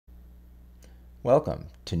Welcome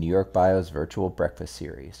to New York Bio's virtual breakfast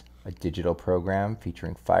series, a digital program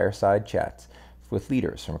featuring fireside chats with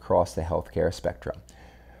leaders from across the healthcare spectrum.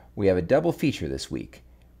 We have a double feature this week,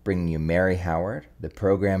 bringing you Mary Howard, the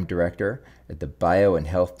program director at the Bio and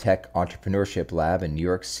Health Tech Entrepreneurship Lab in New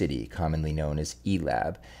York City, commonly known as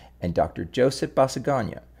eLab, and Dr. Joseph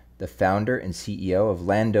Basagana, the founder and CEO of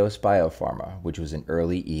Landos Biopharma, which was an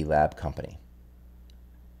early eLab company.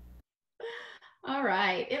 All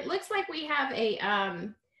right. It looks like we have a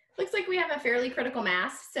fairly critical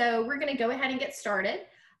mass. So we're going to go ahead and get started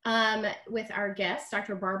with our guest,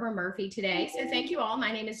 Dr. Barbara Murphy, today. So thank you all.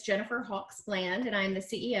 My name is Jennifer Hawkes Bland, and I'm the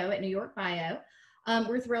CEO at New York Bio.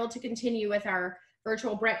 We're thrilled to continue with our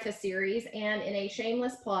virtual breakfast series. And in a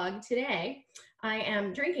shameless plug today, I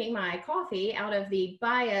am drinking my coffee out of the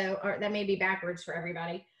Bio, or that may be backwards for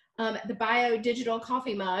everybody, the Bio digital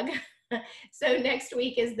coffee mug. So next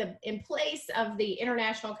week is in place of the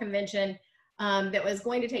international convention that was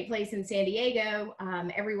going to take place in San Diego.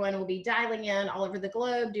 Everyone will be dialing in all over the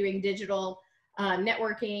globe, doing digital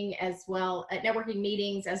networking networking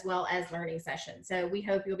meetings as well as learning sessions. So we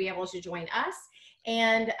hope you'll be able to join us.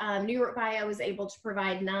 And New York Bio is able to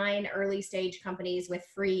provide 9 early stage companies with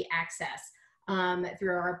free access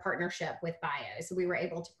through our partnership with Bio. So we were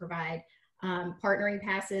able to provide partnering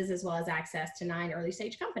passes as well as access to 9 early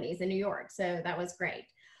stage companies in New York. So that was great.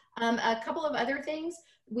 A couple of other things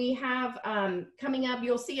we have coming up.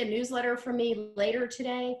 You'll see a newsletter from me later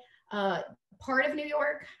today. Part of New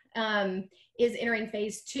York is entering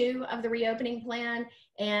phase 2 of the reopening plan.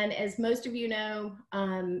 And as most of you know,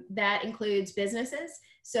 that includes businesses.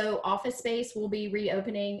 So office space will be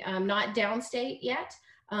reopening, not downstate yet,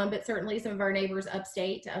 but certainly some of our neighbors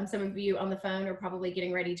upstate. Some of you on the phone are probably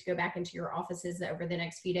getting ready to go back into your offices over the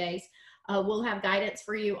next few days. We'll have guidance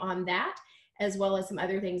for you on that, as well as some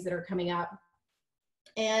other things that are coming up.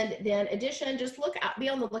 And then addition, just be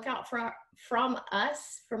on the lookout from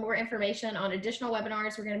us for more information on additional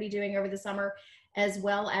webinars we're going to be doing over the summer, as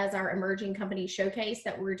well as our emerging company showcase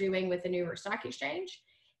that we're doing with the New York Stock Exchange.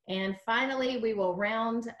 And finally, we will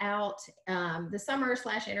round out the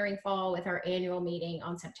summer/entering fall with our annual meeting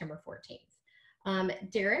on September 14th.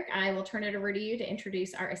 Derek, I will turn it over to you to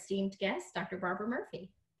introduce our esteemed guest, Dr. Barbara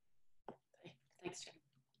Murphy. Thanks, Jen.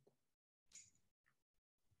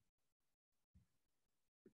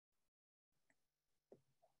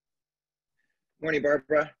 Morning,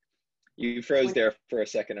 Barbara. You froze there for a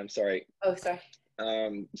second. I'm sorry. Oh, sorry.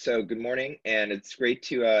 So good morning, and it's great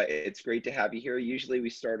to have you here. Usually we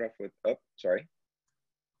start off with, oh, sorry.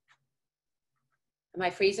 Am I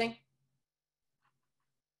freezing?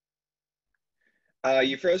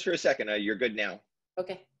 You froze for a second. You're good now.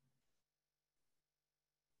 Okay.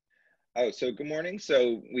 Oh, so good morning.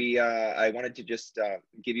 So I wanted to just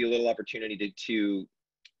give you a little opportunity to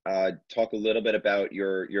talk a little bit about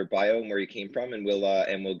your bio and where you came from, and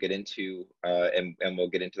we'll get into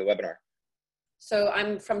the webinar. So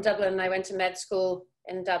I'm from Dublin. I went to med school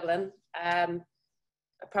in Dublin.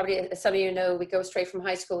 Probably, as some of you know, we go straight from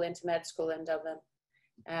high school into med school in Dublin.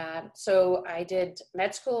 So I did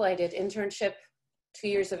med school, I did internship, 2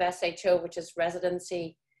 years of SHO, which is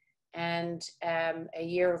residency, and a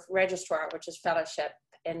year of registrar, which is fellowship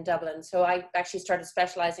in Dublin. So I actually started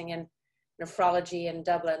specializing in nephrology in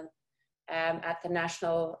Dublin at the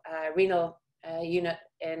National Renal Unit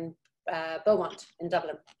in Beaumont in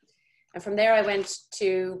Dublin. And from there I went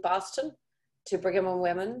to Boston, to Brigham and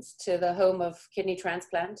Women's, to the home of kidney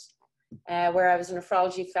transplant, where I was a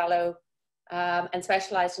nephrology fellow and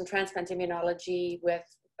specialized in transplant immunology with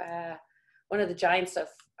one of the giants of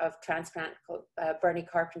transplant called Bernie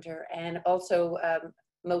Carpenter, and also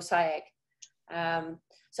Mo Sayegh.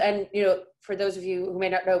 And you know, for those of you who may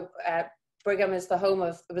not know, Brigham is the home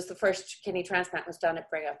of, it was the first kidney transplant was done at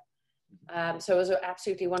Brigham. So it was an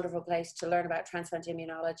absolutely wonderful place to learn about transplant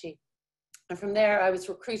immunology. And from there, I was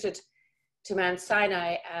recruited to Mount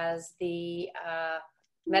Sinai as the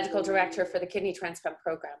medical director for the kidney transplant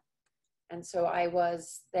program. And so I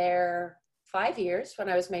was there 5 years when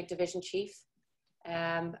I was made division chief,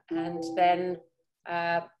 and then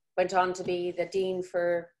went on to be the dean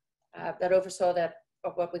for that oversaw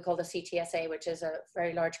what we call the CTSA, which is a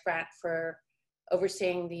very large grant for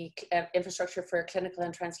overseeing the infrastructure for clinical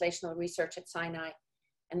and translational research at Sinai.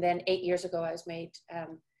 And then 8 years ago, I was made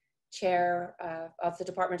chair of the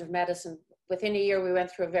Department of Medicine. Within a year, we went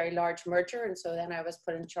through a very large merger. And so then I was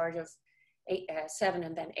put in charge of 7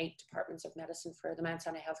 and then 8 departments of medicine for the Mount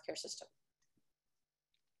Sinai healthcare system.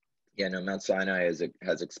 Yeah, no, Mount Sinai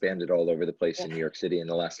has expanded all over the place in New York City in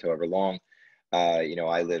the last however long. You know,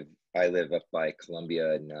 I live I live up by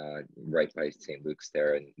Columbia and right by St. Luke's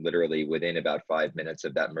there, and literally within about 5 minutes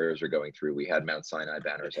of that merger going through, we had Mount Sinai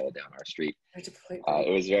banners all down our street.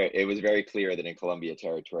 It was very clear that in Columbia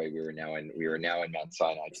territory we were now in Mount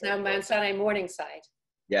Sinai. It's now Mount Sinai Morningside.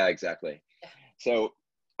 Yeah, exactly. Yeah. So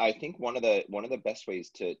I think one of the best ways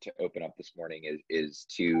to open up this morning is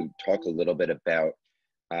to talk a little bit about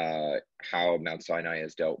how Mount Sinai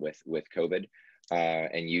has dealt with COVID.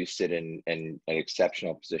 And you sit in an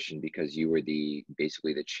exceptional position because you were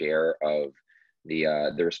basically the chair of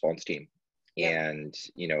the response team. Yeah. And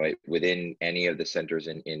within any of the centers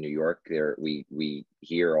in New York, we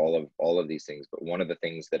hear all of these things. But one of the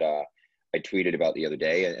things that I tweeted about the other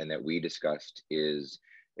day and that we discussed is,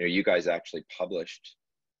 you guys actually published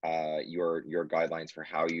your guidelines for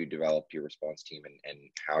how you developed your response team and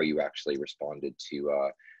how you actually responded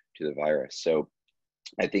to the virus. So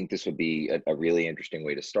I think this would be a really interesting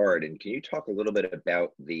way to start. And can you talk a little bit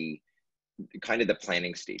about the kind of the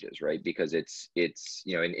planning stages, right? Because it's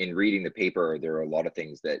in reading the paper, there are a lot of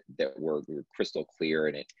things that were crystal clear,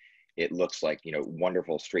 and it looks like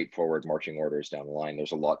wonderful, straightforward marching orders down the line.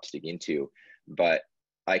 There's a lot to dig into, but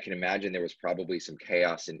I can imagine there was probably some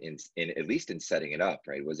chaos in at least in setting it up,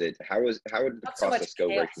 right? How did the process go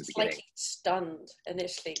right from the beginning? Slightly stunned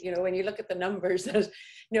initially, when you look at the numbers.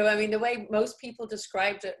 I mean, the way most people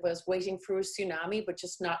described it was waiting for a tsunami, but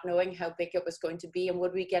just not knowing how big it was going to be, and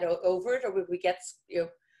would we get over it, or would we get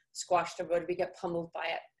squashed, or would we get pummeled by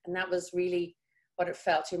it? And that was really what it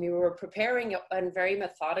felt. I mean, we were preparing in a very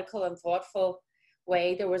methodical and thoughtful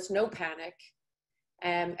way. There was no panic.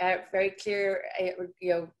 Very clear,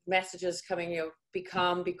 messages coming, be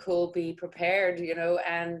calm, be cool, be prepared,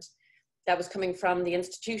 and that was coming from the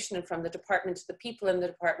institution and from the department to the people in the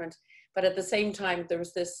department. But at the same time, there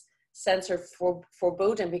was this sense of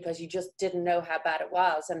foreboding because you just didn't know how bad it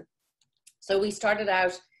was. And so we started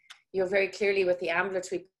out, very clearly with the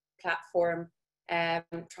ambulatory platform,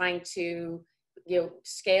 trying to,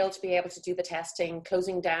 scale to be able to do the testing,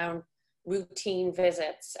 closing down routine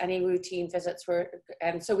visits. Any routine visits were,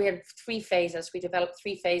 so we had 3 phases. We developed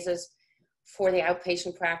 3 phases for the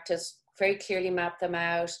outpatient practice, very clearly mapped them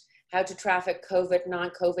out, how to traffic COVID,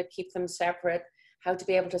 non-COVID, keep them separate, how to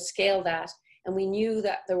be able to scale that. And we knew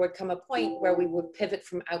that there would come a point where we would pivot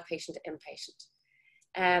from outpatient to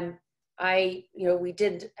inpatient. We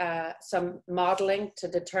did some modeling to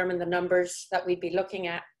determine the numbers that we'd be looking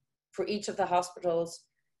at for each of the hospitals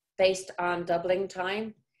based on doubling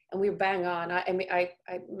time. And we were bang on. I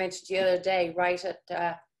mentioned the other day, right at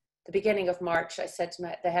the beginning of March, I said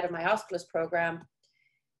to the head of my hospitalist program,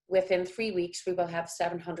 within 3 weeks, we will have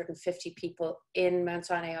 750 people in Mount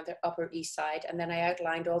Sinai on the Upper East Side. And then I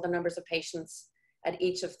outlined all the numbers of patients at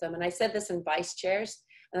each of them. And I said this in vice chairs,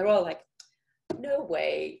 and they're all like, no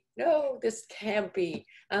way, no, this can't be.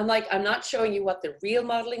 And I'm like, I'm not showing you what the real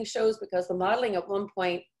modeling shows, because the modeling at one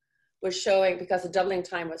point was showing, because the doubling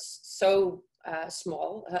time was so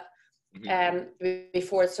small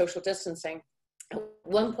before social distancing, at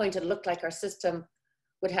one point it looked like our system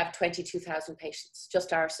would have 22,000 patients,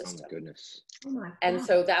 just our system. Oh my goodness. Oh my God. And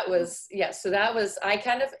so that was, I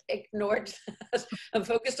kind of ignored that and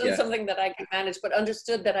focused on something that I could manage, but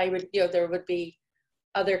understood that I would, there would be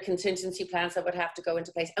other contingency plans that would have to go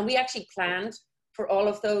into place. And we actually planned for all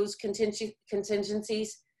of those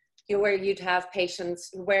contingencies, where you'd have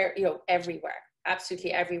patients where, everywhere,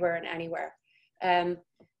 absolutely everywhere and anywhere.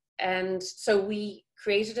 And so we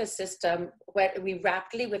created a system where we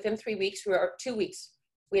rapidly, within 3 weeks, 2 weeks,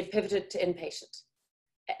 we had pivoted to inpatient.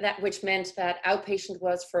 Which meant that outpatient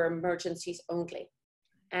was for emergencies only.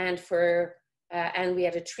 And and we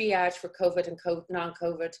had a triage for COVID and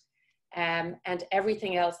non-COVID, and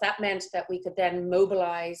everything else. That meant that we could then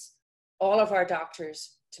mobilize all of our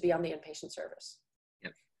doctors to be on the inpatient service.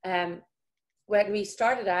 Yep. When we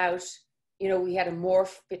started out, we had a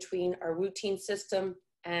morph between our routine system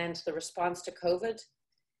and the response to COVID.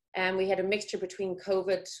 And we had a mixture between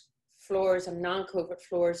COVID floors and non-COVID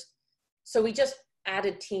floors. So we just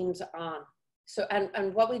added teams on. So,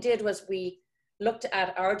 and what we did was we looked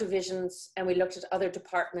at our divisions and we looked at other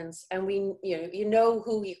departments, and we, you know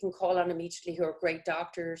who you can call on immediately, who are great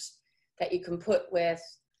doctors that you can put with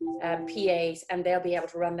PAs, and they'll be able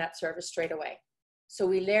to run that service straight away. So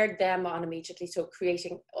we layered them on immediately. So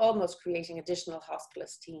almost creating additional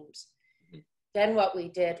hospitalist teams. Mm-hmm. Then what we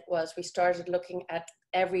did was we started looking at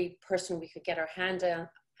every person we could get our hands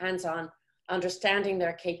on, understanding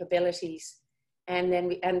their capabilities. And then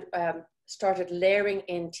we started layering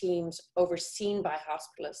in teams overseen by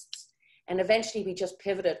hospitalists. And eventually we just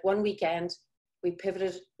pivoted. One weekend, we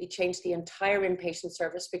changed the entire inpatient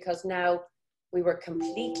service, because now we were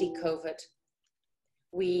completely COVID.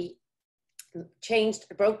 We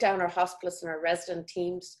broke down our hospitalists and our resident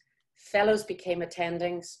teams. Fellows became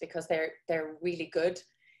attendings because they're really good.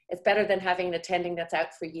 It's better than having an attending that's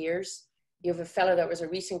out for years. You have a fellow that was a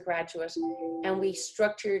recent graduate, and we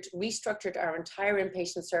restructured our entire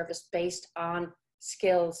inpatient service based on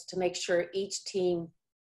skills to make sure each team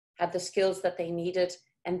had the skills that they needed.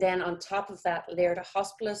 And then on top of that, layered a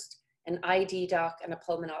hospitalist, an ID doc, and a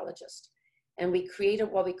pulmonologist. And we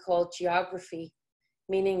created what we call geography,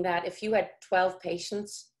 meaning that if you had 12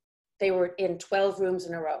 patients, they were in 12 rooms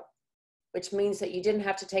in a row, which means that you didn't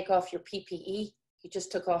have to take off your PPE, you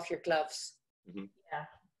just took off your gloves. Mm-hmm. Yeah.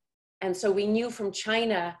 And so we knew from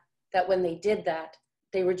China that when they did that,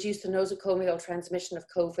 they reduced the nosocomial transmission of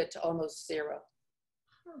COVID to almost zero.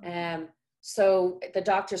 So the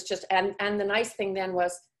doctors just, and the nice thing then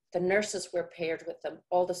was the nurses were paired with them,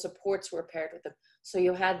 all the supports were paired with them. So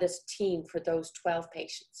you had this team for those 12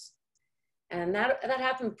 patients. And that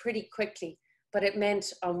happened pretty quickly, but it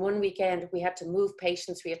meant on one weekend, we had to move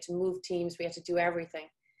patients, we had to move teams, we had to do everything.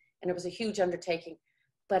 And it was a huge undertaking,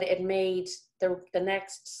 but it made the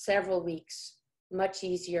next several weeks much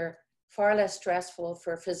easier, far less stressful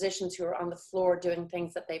for physicians who are on the floor doing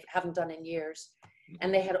things that they haven't done in years.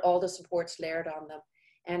 And they had all the supports layered on them.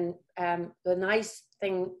 And the nice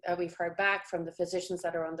thing that we've heard back from the physicians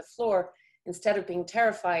that are on the floor, instead of being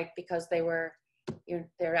terrified because they're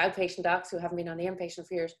outpatient docs who haven't been on the inpatient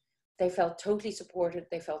for years, they felt totally supported,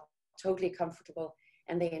 they felt totally comfortable,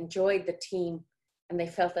 and they enjoyed the team, and they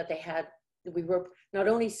felt that we were not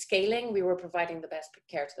only scaling, we were providing the best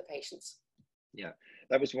care to the patients. Yeah,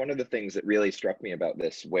 that was one of the things that really struck me about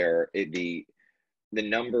this, where the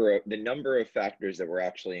number of factors that were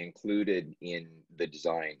actually included in the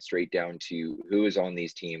design, straight down to who is on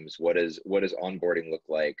these teams, what does onboarding look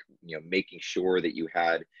like, making sure that you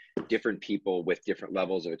had different people with different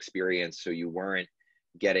levels of experience, so you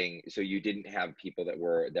didn't have people that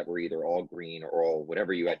were either all green or all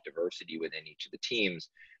whatever. You had diversity within each of the teams,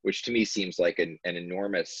 which to me seems like an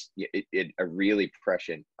enormous, a really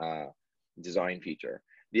prescient design feature.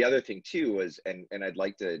 The other thing too was, and I'd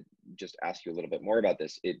like to just ask you a little bit more about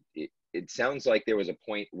this. It sounds like there was a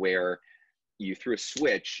point where you threw a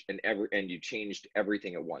switch and you changed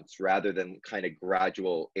everything at once, rather than kind of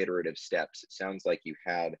gradual iterative steps. It sounds like you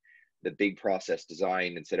had the big process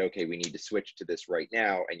designed and said, okay, we need to switch to this right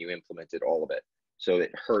now, and you implemented all of it. So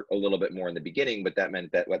it hurt a little bit more in the beginning, but that meant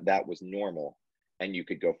that that was normal, and you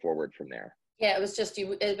could go forward from there. Yeah, it was just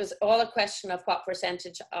it was all a question of what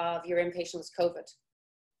percentage of your inpatient was COVID.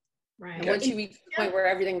 Right. And once you reached the point where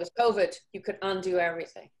everything was COVID, you could undo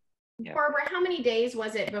everything. Yeah. Barbara, how many days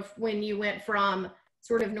was it when you went from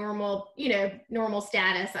sort of normal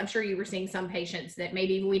status? I'm sure you were seeing some patients that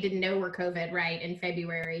maybe we didn't know were COVID, right, in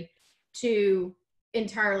February, to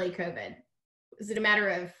entirely COVID. Was it a matter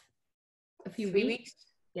of a few weeks?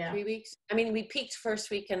 Yeah. 3 weeks. I mean, we peaked first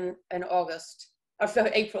week in August. Or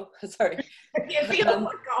April, sorry. It feels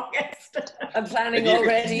like August. I'm planning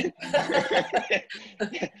already.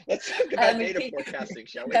 Let's talk about data forecasting,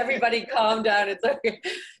 shall we? Everybody calm down. It's okay.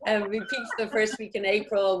 We peaked the first week in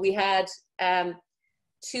April. We had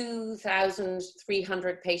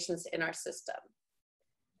 2,300 patients in our system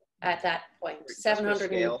at that point.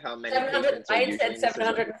 700. How many patients I had said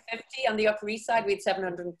 750 on the Upper East Side. We had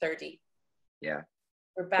 730. Yeah.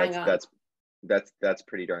 We're bang on. That's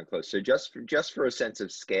pretty darn close. So just for a sense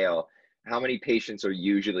of scale, how many patients are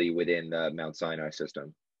usually within the Mount Sinai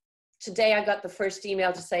system? Today, I got the first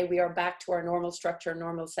email to say we are back to our normal structure,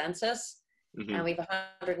 normal census, and we have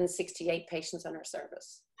 168 patients on our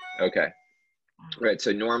service. Okay, right.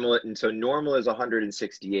 So normal is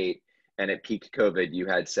 168, and at peak COVID, you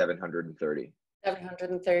had 730.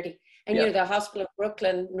 730, and the Hospital of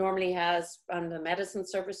Brooklyn normally has on the medicine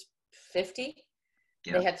service 50.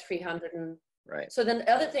 Yeah. They had 300 right. So then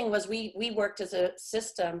the other thing was we worked as a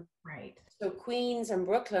system. Right. So Queens and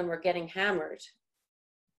Brooklyn were getting hammered.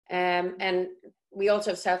 And we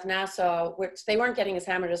also have South Nassau, which they weren't getting as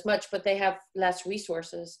hammered as much, but they have less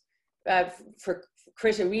resources for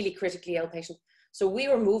really critically ill patients. So we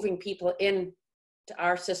were moving people in to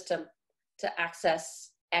our system to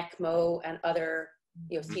access ECMO and other,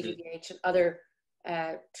 CVVH and other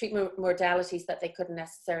treatment modalities that they couldn't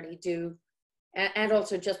necessarily do. And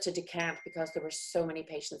also just to decant because there were so many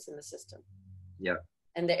patients in the system. Yeah.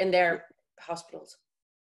 And in their hospitals.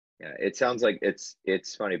 Yeah, it sounds like it's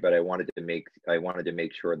funny, but I wanted to make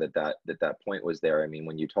sure that point was there. I mean,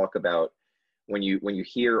 when you talk about when you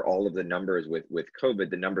hear all of the numbers with COVID,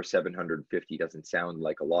 the number 750 doesn't sound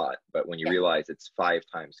like a lot, but when you realize it's 5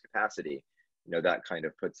 times capacity, that kind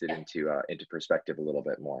of puts it into perspective a little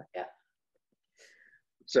bit more. Yeah.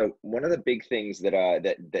 So one of the big things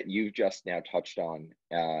that you've just now touched on,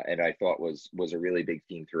 and I thought was a really big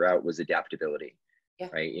theme throughout, was adaptability. Yeah.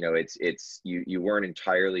 Right? You know, it's you weren't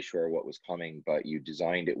entirely sure what was coming, but you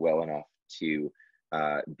designed it well enough to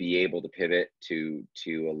be able to pivot, to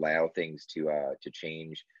allow things to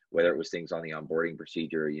change, whether it was things on the onboarding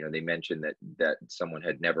procedure. You know, they mentioned that someone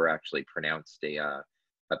had never actually pronounced a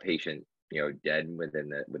patient, you know, dead within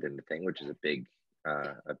the thing, which is a big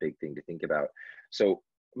thing to think about. So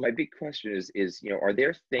my big question is, you know, are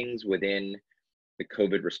there things within the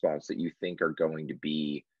COVID response that you think are going to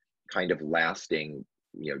be kind of lasting,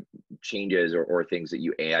 you know, changes or things that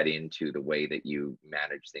you add into the way that you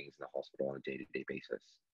manage things in the hospital on a day-to-day basis?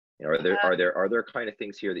 You know, are there kind of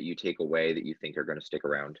things here that you take away that you think are going to stick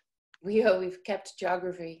around? We've kept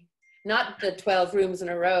geography, not the 12 rooms in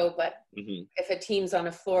a row, but if a team's on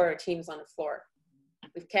a floor, a team's on a floor.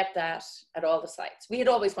 We've kept that at all the sites. We had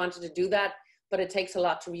always wanted to do that, but it takes a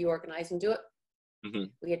lot to reorganize and do it.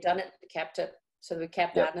 We had done it, we kept it, so we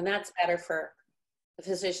kept that, and that's better for the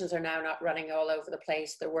physicians. Are now not running all over the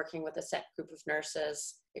place. They're working with a set group of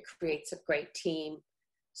nurses. It creates a great team,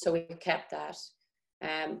 so we kept that.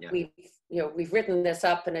 We've written this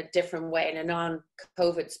up in a different way, in a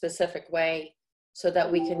non-COVID specific way, so that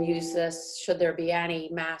we can use this should there be any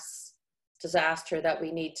mass disaster that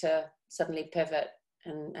we need to suddenly pivot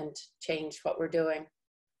and change what we're doing.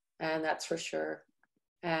 And that's for sure.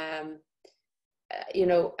 The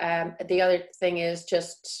other thing is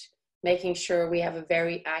just making sure we have a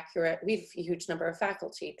very accurate, we have a huge number of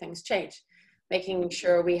faculty, things change. Making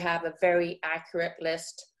sure we have a very accurate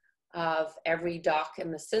list of every doc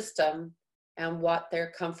in the system and what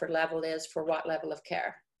their comfort level is for what level of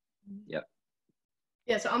care. Yep.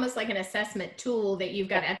 Yeah, so almost like an assessment tool that you've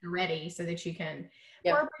got at the ready so that you can.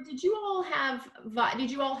 Yep. Barbara, did you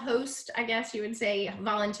all host, I guess you would say,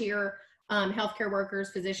 volunteer healthcare workers,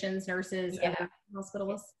 physicians, nurses, other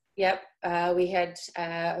hospitalists? Yep. We had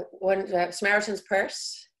one Samaritan's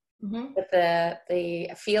Purse with the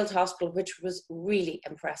field hospital, which was really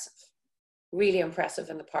impressive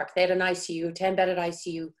in the park. They had an ICU, 10-bedded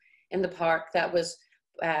ICU in the park. That was,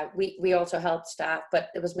 we also helped staff, but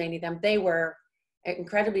it was mainly them. They were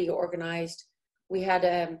incredibly organized. We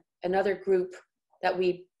had another group that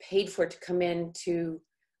we paid for to come in to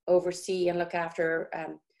oversee and look after.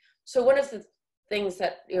 So one of the things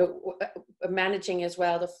that, managing as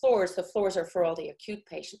well, the floors are for all the acute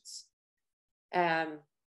patients.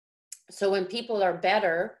 So when people are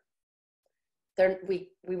better,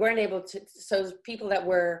 we weren't able to, so people that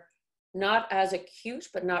were not as acute,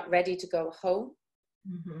 but not ready to go home.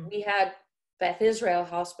 We had Beth Israel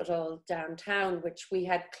Hospital downtown, which we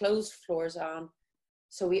had closed floors on.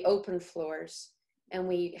 So we opened floors and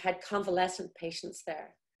we had convalescent patients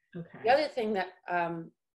there. Okay. The other thing that,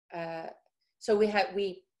 so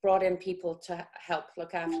we brought in people to help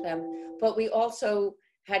look after them, but we also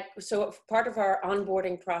had, so part of our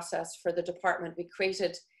onboarding process for the department, we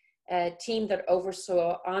created a team that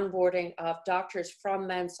oversaw onboarding of doctors from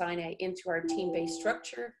Mount Sinai into our team-based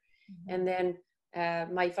structure. And then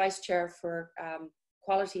my vice chair for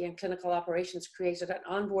quality and clinical operations created an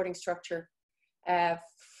onboarding structure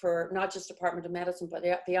for not just Department of Medicine, but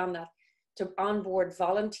beyond that, to onboard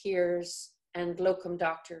volunteers and locum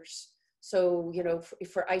doctors. So,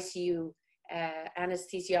 for ICU,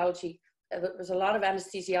 anesthesiology, there was a lot of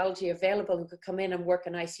anesthesiology available who could come in and work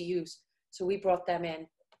in ICUs. So we brought them in.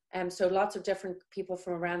 So lots of different people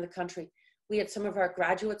from around the country. We had some of our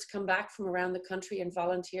graduates come back from around the country and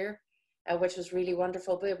volunteer, which was really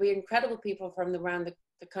wonderful. But we had incredible people from around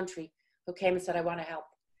the country who came and said, I want to help.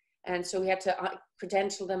 And so we had to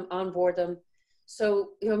credential them, onboard them.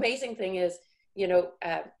 So the amazing thing is,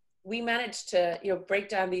 we managed to, break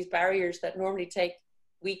down these barriers that normally take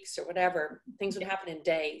weeks or whatever. Things would happen in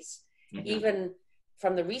days. Even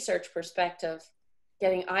from the research perspective,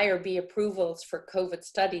 getting I or B approvals for COVID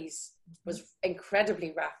studies was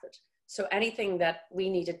incredibly rapid. So anything that we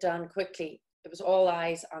needed done quickly, it was all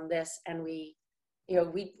eyes on this. And the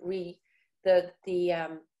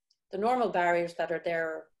normal barriers that are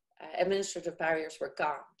there, administrative barriers, were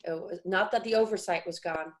gone. It was not that the oversight was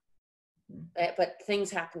gone, but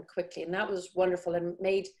things happened quickly, and that was wonderful and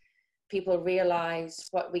made people realize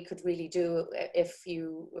what we could really do if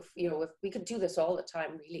we could do this all the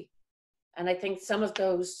time, really. And I think some of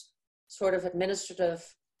those sort of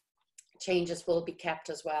administrative changes will be kept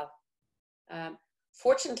as well.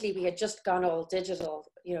 Fortunately, we had just gone all digital,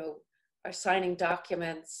 our signing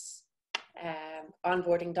documents,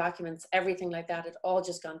 onboarding documents, everything like that, it all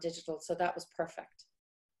just gone digital. So that was perfect.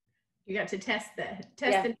 You got to test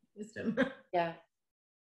the system. Yeah.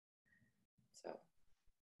 So.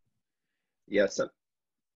 Yes.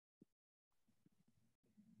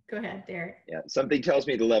 Go ahead, Derek. Yeah, something tells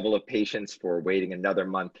me the level of patience for waiting another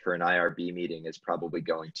month for an IRB meeting is probably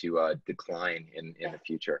going to decline in the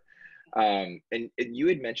future. And you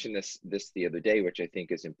had mentioned this the other day, which I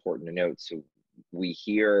think is important to note. So we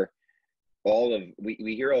hear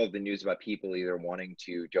we hear all of the news about people either wanting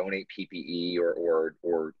to donate PPE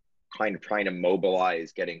or kind of trying to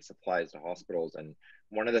mobilize getting supplies to hospitals. And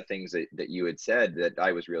one of the things that you had said that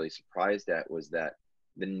I was really surprised at was that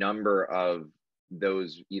the number of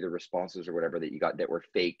those either responses or whatever that you got that were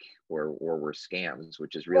fake or were scams,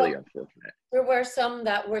 which is really unfortunate. There were some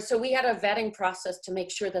that were, so we had a vetting process to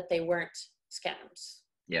make sure that they weren't scams.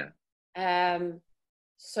 Yeah.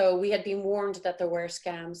 So we had been warned that there were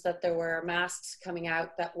scams, that there were masks coming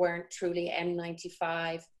out that weren't truly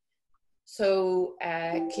N95. So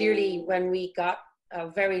clearly when we got a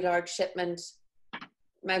very large shipment,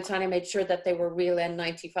 Mount Sinai made sure that they were real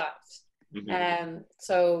N95s. Mm-hmm.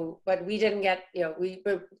 But we didn't get, there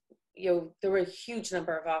were a huge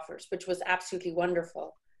number of offers, which was absolutely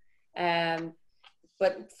wonderful.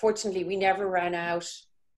 But fortunately, we never ran out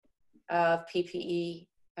of PPE,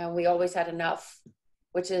 and we always had enough,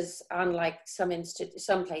 which is unlike some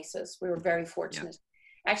places. We were very fortunate.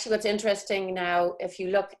 Yeah. Actually, what's interesting now, if you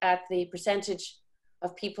look at the percentage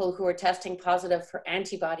of people who are testing positive for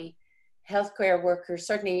antibody, healthcare workers,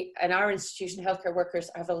 certainly in our institution, healthcare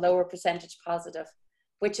workers have a lower percentage positive,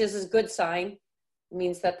 which is a good sign. It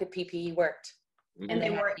means that the PPE worked. And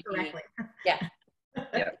they worked correctly. Yeah.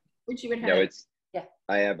 Yeah. Which you would have. No,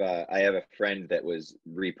 I have a friend that was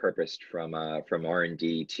repurposed from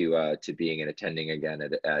R&D to being and attending again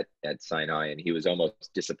at Sinai, and he was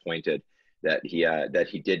almost disappointed that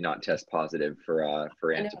he did not test positive for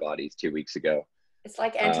antibodies 2 weeks ago. It's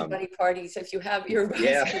like antibody parties if you have your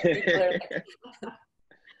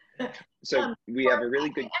So we have a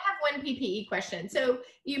really good. I have one PPE question. So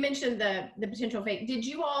you mentioned the potential fake. Did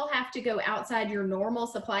you all have to go outside your normal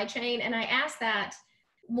supply chain? And I asked that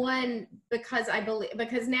one because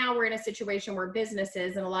because now we're in a situation where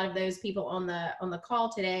businesses and a lot of those people on the call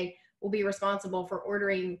today will be responsible for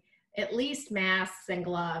ordering at least masks and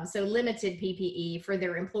gloves, so limited PPE for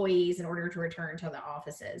their employees in order to return to the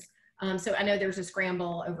offices. So I know there's a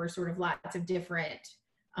scramble over sort of lots of different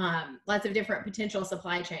potential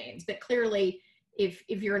supply chains, but clearly if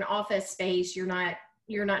you're an office space, you're not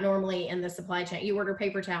normally in the supply chain. You order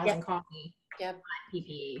paper towels and coffee, not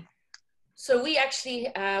PPE. So we actually,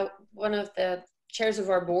 one of the chairs of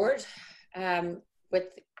our board, through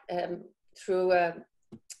a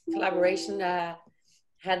collaboration,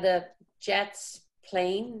 had the Jets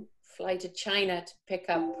plane fly to China to pick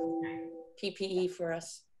up PPE for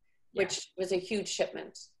us, which was a huge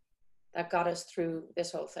shipment that got us through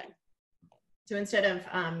this whole thing. So instead of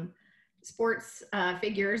sports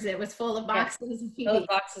figures, it was full of boxes of PPE. Full of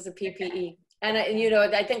boxes of PPE. And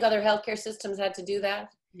I think other healthcare systems had to do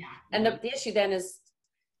that. Yeah. And the issue then is,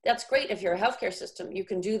 that's great if you're a healthcare system, you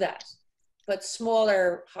can do that. But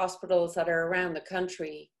smaller hospitals that are around the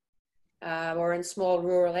country or in small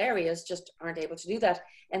rural areas just aren't able to do that.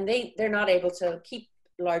 And they're not able to keep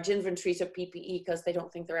large inventories of PPE because they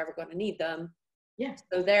don't think they're ever going to need them. Yeah.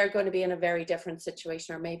 So they're going to be in a very different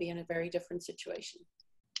situation, or maybe in a very different situation.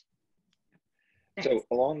 So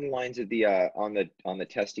along the lines of the on the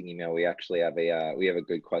testing email, we actually have a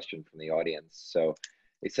good question from the audience. So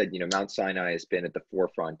they said, Mount Sinai has been at the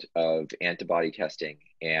forefront of antibody testing,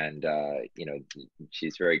 and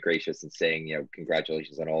she's very gracious in saying,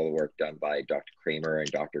 congratulations on all the work done by Dr. Kramer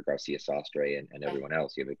and Dr. Garcia Sastre and everyone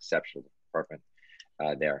else. You have an exceptional department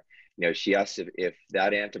there. She asked if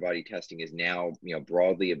that antibody testing is now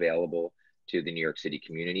broadly available to the New York City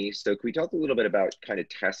community. So can we talk a little bit about kind of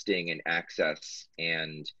testing and access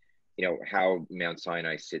and how Mount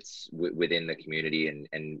Sinai sits within the community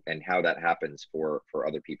and how that happens for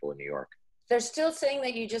other people in New York? They're still saying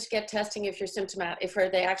that you just get testing if you're symptomatic, for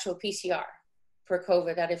the actual PCR for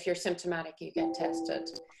COVID, that if you're symptomatic, you get tested.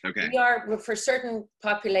 Okay. We are, for certain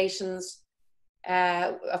populations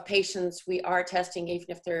of patients, we are testing even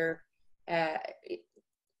if they're,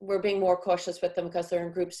 we're being more cautious with them because they're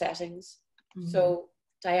in group settings. Mm-hmm. So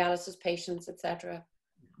dialysis patients, etc.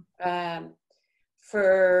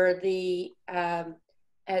 For the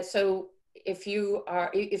so if you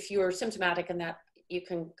are symptomatic, and that you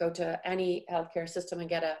can go to any healthcare system and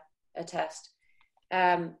get a test.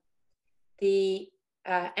 The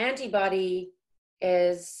antibody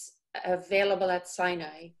is available at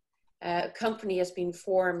Sinai. A company has been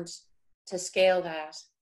formed to scale that.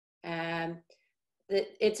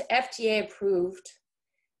 It's FDA approved,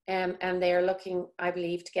 and they are looking, I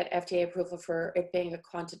believe, to get FDA approval for it being a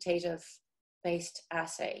quantitative based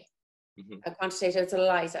assay. Mm-hmm. A quantitative is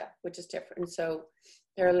ELISA, which is different. So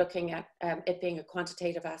they're looking at it being a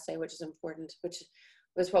quantitative assay, which is important, which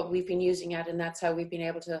was what we've been using it, and that's how we've been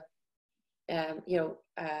able to,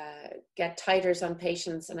 get titers on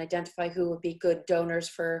patients and identify who would be good donors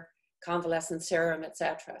for convalescent serum,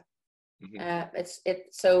 etc.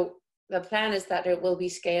 So the plan is that it will be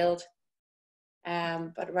scaled,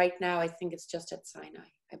 but right now I think it's just at Sinai,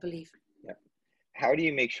 I believe. Yeah. How do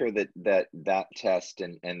you make sure that that test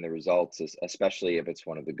and the results, especially if it's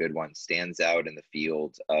one of the good ones, stands out in the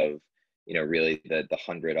field of, really the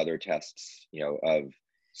 100 other tests, of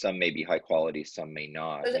some may be high quality, some may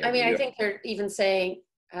not. I mean, I think they're even saying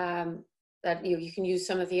that you can use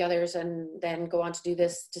some of the others and then go on to do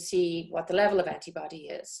this to see what the level of antibody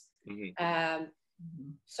is.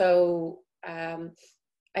 So I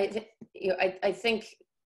think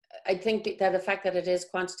that the fact that it is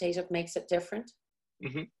quantitative makes it different.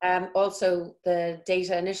 Also, the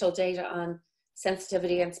initial data on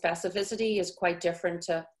sensitivity and specificity is quite different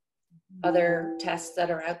to other tests that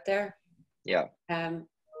are out there. Yeah.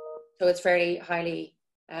 So it's very highly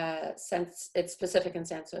it's specific and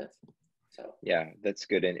sensitive. So yeah, that's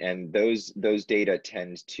good. And those data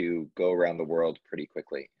tend to go around the world pretty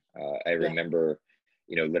quickly. I remember,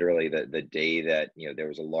 literally the day that, there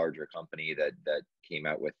was a larger company that came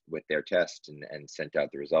out with their test and sent out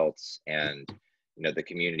the results, and the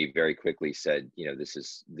community very quickly said, this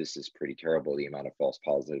is pretty terrible. The amount of false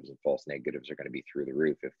positives and false negatives are going to be through the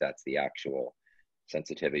roof if that's the actual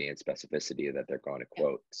sensitivity and specificity that they're going to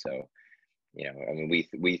quote. So, I mean,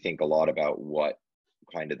 we think a lot about what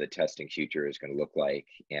kind of the testing future is going to look like,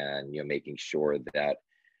 and making sure that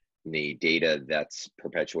the data that's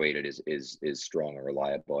perpetuated is strong and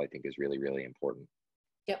reliable, I think is really, really important.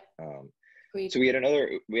 Yep. So we had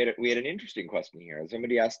an interesting question here.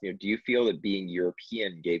 Somebody asked, do you feel that being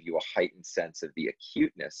European gave you a heightened sense of the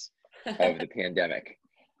acuteness of the pandemic?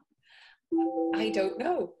 I don't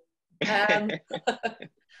know.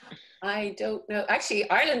 I don't know. Actually,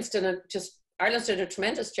 Ireland's did a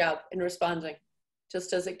tremendous job in responding.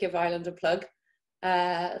 Just as it give Ireland a plug,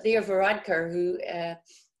 Leah Varadkar, who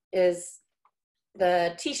is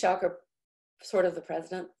the Taoiseach, or sort of the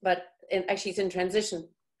president, but actually he's in transition,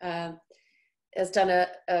 has done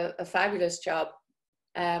a fabulous job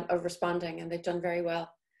of responding, and they've done very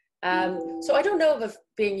well. So I don't know if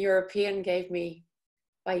being European gave me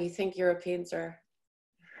why you think Europeans are.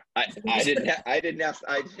 It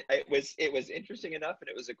was interesting enough, and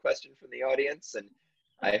it was a question from the audience, and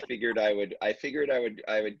I figured I would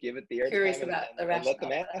give it the airtime and let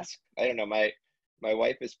them ask. I don't know. My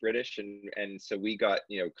wife is British, and so we got,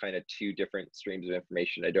 kind of two different streams of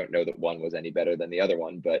information. I don't know that one was any better than the other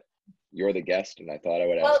one, but you're the guest, and I thought I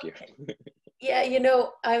would ask you. Yeah,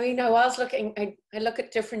 I mean, I was looking, I look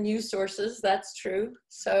at different news sources, that's true.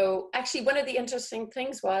 So actually, one of the interesting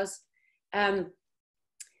things was, I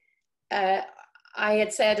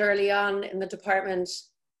had said early on in the department,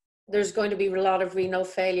 there's going to be a lot of renal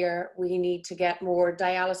failure. We need to get more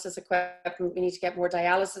dialysis equipment. We need to get more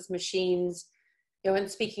dialysis machines.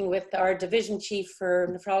 And speaking with our division chief for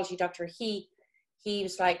nephrology, Dr. He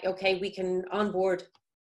was like, okay, we can onboard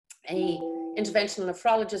a interventional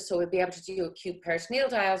nephrologist, so we'll be able to do acute peritoneal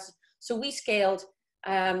dialysis. So we scaled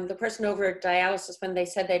the person over at dialysis. When they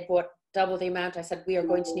said they'd bought double the amount, I said, we are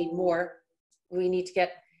going to need more. We need to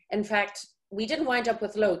get, in fact, we didn't wind up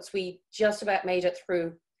with loads. We just about made it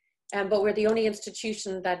through. But we're the only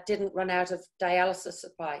institution that didn't run out of dialysis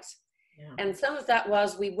supplies. Yeah. And some of that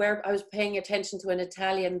was, I was paying attention to an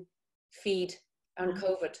Italian feed on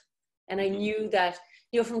COVID. And I knew that,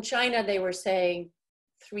 from China, they were saying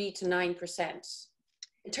 3 to 9%.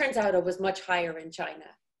 It turns out it was much higher in China.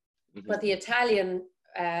 But the Italian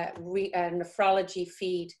nephrology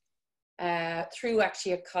feed, through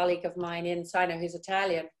actually a colleague of mine in Sinai who's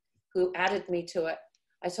Italian, who added me to it,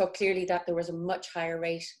 I saw clearly that there was a much higher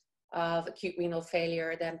rate of acute renal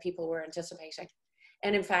failure than people were anticipating.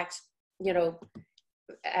 And in fact,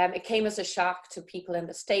 it came as a shock to people in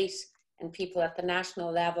the state and people at the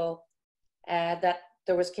national level that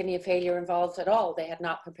there was kidney failure involved at all. They had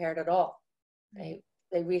not prepared at all. They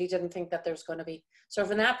really didn't think that there was going to be. So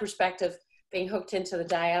from that perspective, being hooked into the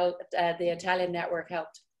Italian network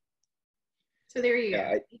helped. So there you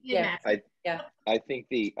go. I think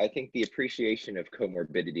the appreciation of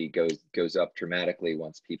comorbidity goes up dramatically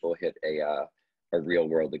once people hit a real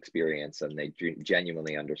world experience and they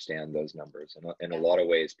genuinely understand those numbers. And in a lot of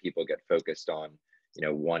ways, people get focused on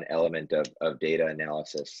one element of data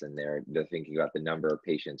analysis, and they're thinking about the number of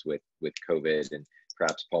patients with COVID and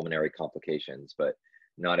perhaps pulmonary complications, but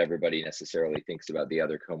not everybody necessarily thinks about the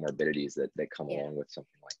other comorbidities that come along with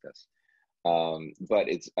something like this. But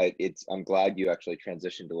I'm glad you actually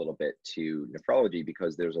transitioned a little bit to nephrology,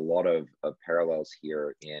 because there's a lot of parallels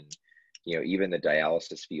here in, even the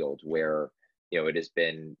dialysis field, where, it has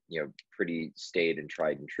been, pretty staid and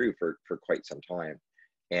tried and true for quite some time.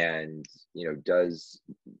 And, does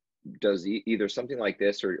either something like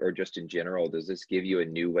this, or just in general, does this give you a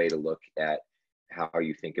new way to look at how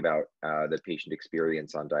you think about the patient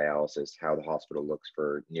experience on dialysis, how the hospital looks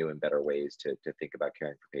for new and better ways to think about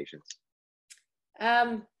caring for patients?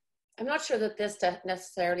 I'm not sure that this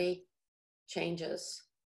necessarily changes.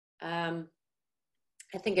 I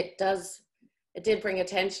think it did bring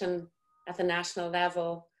attention at the national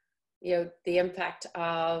level, the impact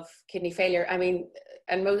of kidney failure. I mean,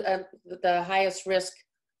 and the highest risk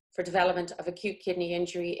for development of acute kidney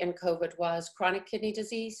injury in COVID was chronic kidney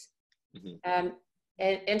disease. Mm-hmm.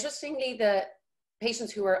 And interestingly, the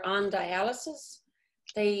patients who were on dialysis,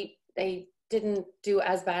 they didn't do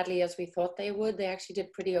as badly as we thought they would. They actually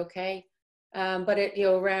did pretty okay. But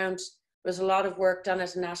there's a lot of work done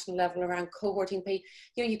at a national level around cohorting.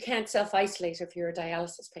 You can't self-isolate if you're a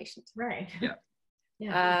dialysis patient. Right. Yeah.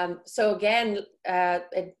 Yeah. So again,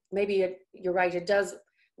 you're right. It does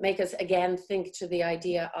make us again think to the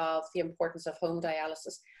idea of the importance of home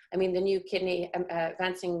dialysis. I mean, the new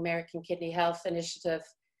Advancing American Kidney Health Initiative,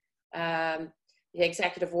 the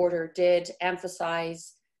executive order did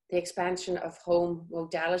emphasize the expansion of home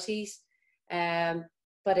modalities,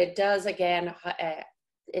 but it does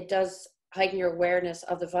heighten your awareness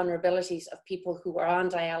of the vulnerabilities of people who are on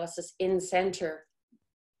dialysis in center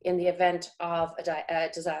in the event of a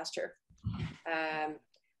disaster.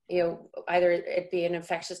 Either it be an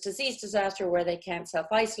infectious disease disaster where they can't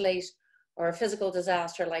self-isolate, or a physical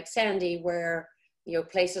disaster like Sandy, where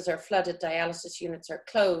places are flooded, dialysis units are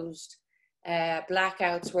closed,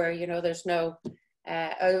 blackouts where there's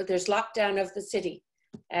there's lockdown of the city,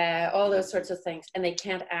 all those sorts of things, and they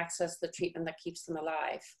can't access the treatment that keeps them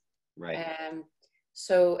alive. Right.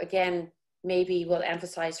 So again, maybe we'll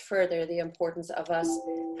emphasize further the importance of us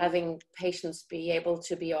having patients be able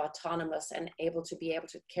to be autonomous and able to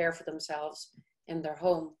care for themselves in their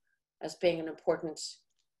home as being an important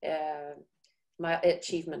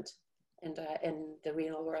achievement in the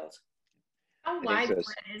real world. How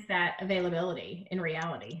widespread is that availability in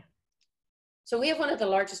reality? So we have one of the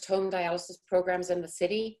largest home dialysis programs in the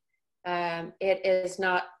city. It is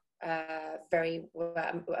not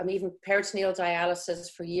even peritoneal dialysis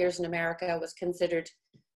for years in America was considered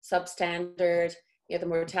substandard. The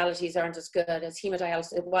mortalities aren't as good as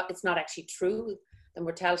hemodialysis. It's not actually true. The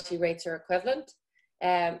mortality rates are equivalent.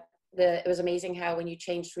 It was amazing how when you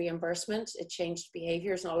changed reimbursement, it changed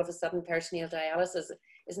behaviors, and all of a sudden peritoneal dialysis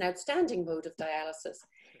is an outstanding mode of dialysis.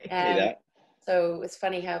 So it's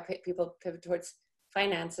funny how people pivot towards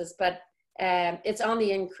finances, but it's on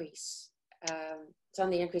the increase.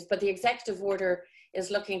 But the executive order is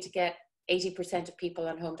looking to get 80% of people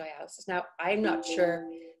on home dialysis. Now, I'm not sure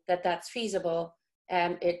that that's feasible,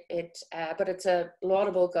 but it's a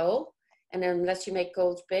laudable goal. And unless you make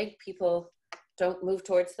goals big, people don't move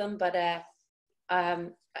towards them. But,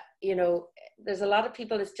 there's a lot of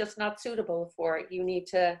people it's just not suitable for. You need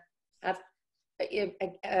to have,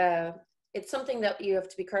 it's something that you have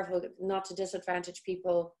to be careful not to disadvantage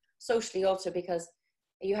people socially also, because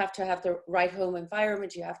you have to have the right home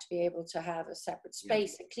environment. You have to be able to have a separate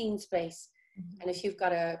space, a clean space. Mm-hmm. And if you've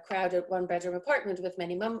got a crowded one-bedroom apartment with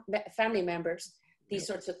many family members, these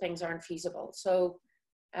sorts of things aren't feasible. So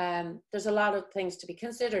there's a lot of things to be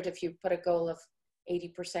considered if you put a goal of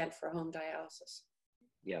 80% for home dialysis.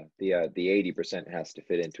 Yeah, the 80% has to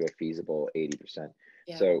fit into a feasible 80%.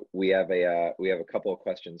 Yeah. So we have a couple of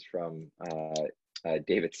questions from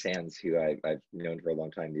David Sands, who I've known for a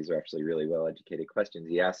long time. These are actually really well-educated questions.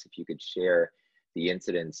 He asked if you could share the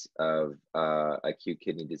incidence of acute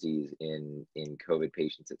kidney disease in COVID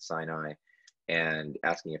patients at Sinai, and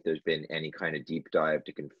asking if there's been any kind of deep dive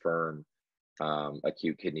to confirm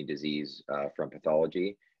acute kidney disease from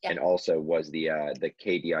pathology. Yeah. And also, was the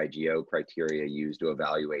KDIGO criteria used to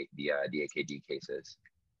evaluate the AKD cases?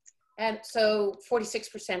 So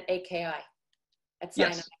 46% AKI at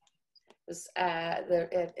Sinai. Yes.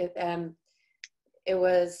 It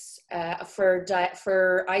was for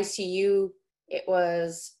ICU. It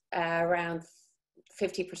was around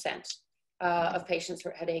 50% of patients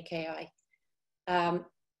had AKI.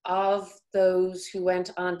 Of those who went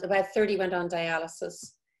on, about 30 went on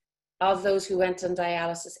dialysis. Of those who went on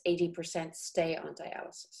dialysis, 80% stay on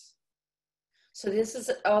dialysis. So this is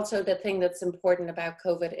also the thing that's important about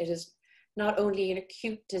COVID. It is not only an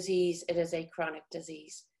acute disease, it is a chronic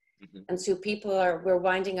disease. Mm-hmm. And so we're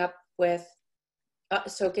winding up with,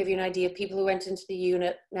 so give you an idea, people who went into the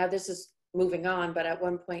unit, now this is moving on, but at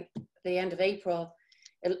one point, at the end of April,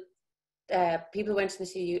 people went to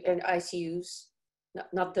the ICUs,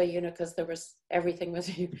 not the unit, because there was, everything was,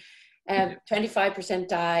 25%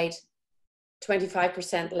 died,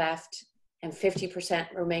 25% left, and 50%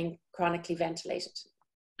 remained chronically ventilated.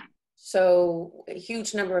 So a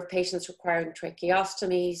huge number of patients requiring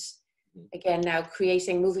tracheostomies, again, now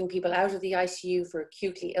moving people out of the ICU for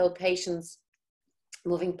acutely ill patients,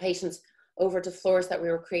 moving patients over to floors that we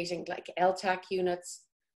were creating like LTAC units,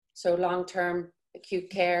 so long-term acute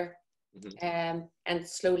care. And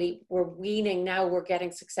slowly we're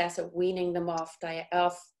getting success at weaning them off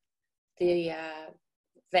the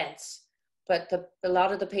vents. But a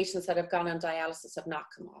lot of the patients that have gone on dialysis have not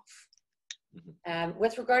come off.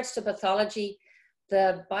 With regards to pathology,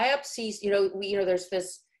 the biopsies, there's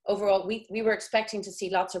this overall, we were expecting to see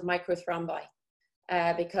lots of microthrombi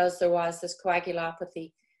because there was this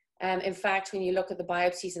coagulopathy. In fact, when you look at the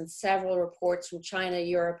biopsies in several reports from China,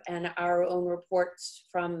 Europe, and our own reports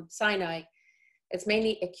from Sinai, it's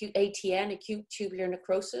mainly acute ATN, acute tubular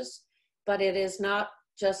necrosis, but it is not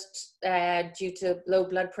just due to low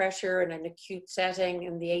blood pressure in an acute setting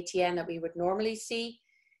in the ATN that we would normally see.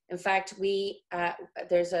 In fact,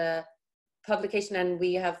 there's a publication, and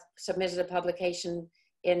we have submitted a publication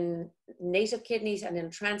in native kidneys and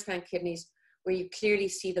in transplant kidneys where you clearly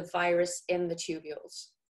see the virus in the tubules.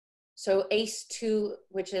 So ACE2,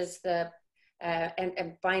 which is the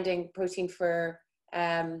and binding protein for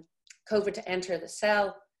COVID to enter the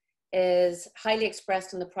cell, is highly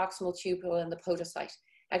expressed in the proximal tubule and the podocyte.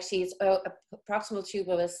 Actually, it's proximal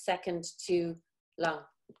tubule is second to lung.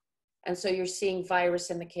 And so you're seeing virus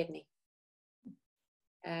in the kidney.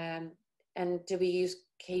 And do we use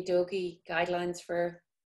KDOGI guidelines for?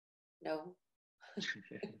 No.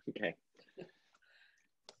 Okay.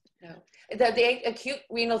 No. The acute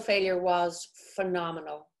renal failure was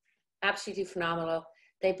phenomenal, absolutely phenomenal.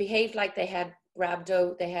 They behaved like they had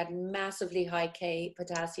rhabdo. They had massively high K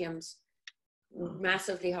potassiums,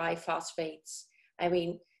 massively high phosphates. I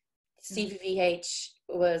mean, CVVH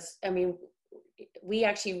was, we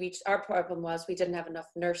actually reached, our problem was we didn't have enough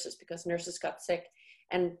nurses because nurses got sick,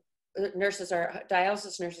 and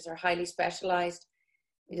dialysis nurses are highly specialized.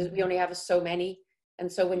 We only have so many.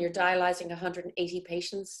 And so when you're dialyzing 180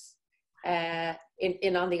 patients on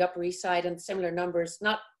the Upper East Side, and similar numbers,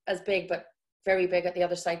 not as big, but very big at the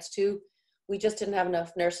other sites too, we just didn't have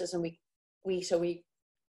enough nurses. And we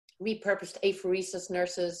repurposed apheresis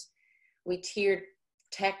nurses. We tiered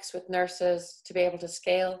techs with nurses to be able to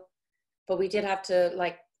scale, but we did have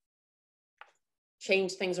to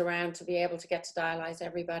change things around to be able to get to dialyze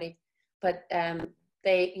everybody. But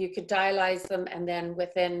you could dialyze them, and then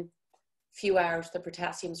within a few hours, the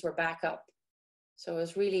potassiums were back up. So it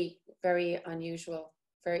was really very unusual,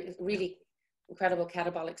 really incredible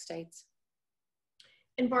catabolic states.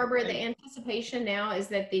 And Barbara, the anticipation now is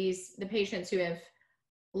that the patients who have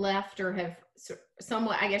left or have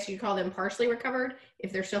somewhat, I guess you'd call them partially recovered,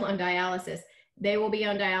 if they're still on dialysis, they will be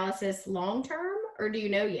on dialysis long term, or do you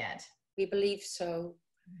know yet? We believe so.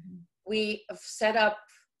 We have set up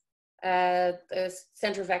the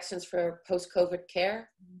Center of Excellence for Post-COVID Care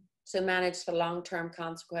to manage the long-term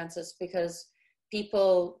consequences, because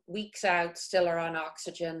people weeks out still are on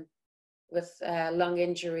oxygen with lung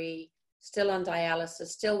injury, still on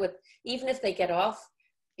dialysis, even if they get off,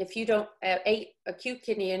 if you don't, acute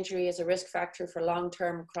kidney injury is a risk factor for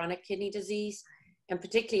long-term chronic kidney disease, and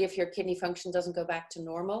particularly if your kidney function doesn't go back to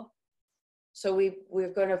normal. So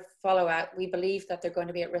we're going to follow out. We believe that they're going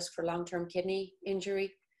to be at risk for long-term kidney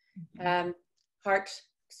injury. Heart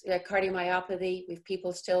cardiomyopathy, we have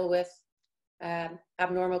people still with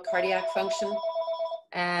abnormal cardiac function.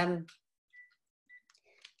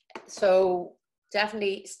 So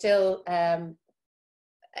definitely still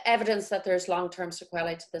evidence that there's long-term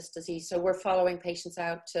sequelae to this disease. So we're following patients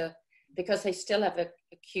out because they still have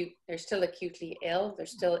they're still acutely ill, they're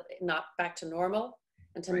still not back to normal,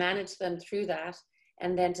 and to manage them through that,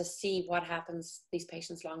 and then to see what happens these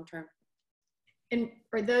patients long-term. And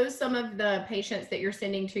are those some of the patients that you're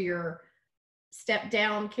sending to your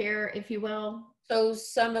step-down care, if you will? So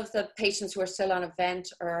some of the patients who are still on a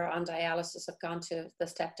vent or on dialysis have gone to the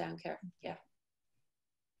step-down care, yeah.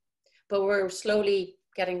 But we're slowly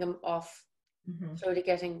getting them off, slowly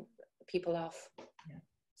getting people off. Yeah.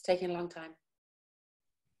 It's taking a long time.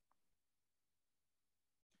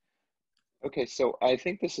 Okay, so I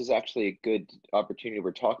think this is actually a good opportunity.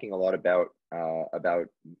 We're talking a lot about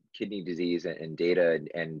kidney disease and data,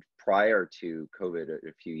 and prior to COVID,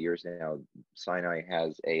 a few years now, Sinai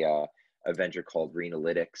has a venture called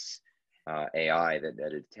Renalytics AI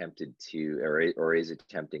that attempted to, or is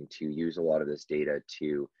attempting to use a lot of this data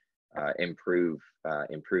to improve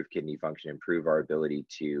kidney function, improve our ability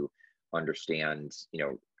to understand,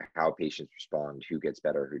 how patients respond, who gets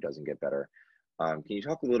better, who doesn't get better. Can you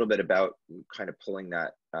talk a little bit about kind of pulling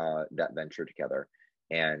that venture together,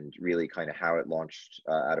 and really kind of how it launched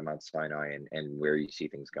out of Mount Sinai, and where you see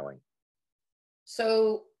things going?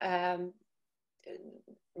 So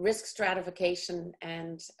risk stratification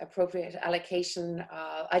and appropriate allocation,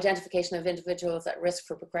 identification of individuals at risk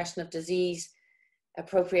for progression of disease,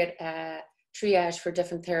 appropriate triage for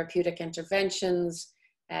different therapeutic interventions,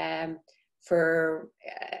 for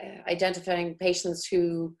identifying patients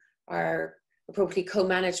who are appropriately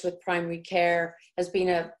co-managed with primary care has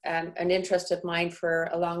been an interest of mine for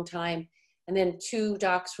a long time. And then two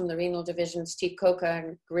docs from the renal division, Steve Koka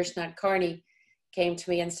and Girish Nadkarni, came to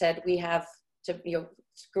me and said, we have to,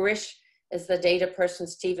 Girish is the data person,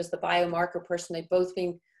 Steve is the biomarker person. They've both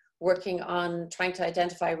been working on trying to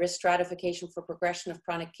identify risk stratification for progression of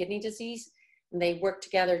chronic kidney disease. And they worked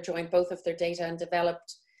together, joined both of their data, and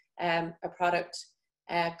developed a product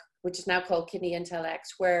which is now called Kidney Intel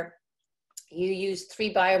X, where you use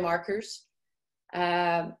 3 biomarkers,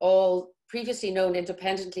 all previously known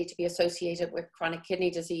independently to be associated with chronic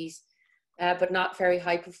kidney disease, but not very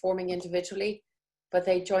high performing individually. But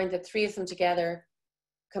they joined the 3 of them together,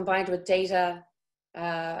 combined with data,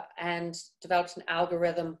 and developed an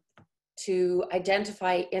algorithm to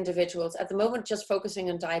identify individuals, at the moment just focusing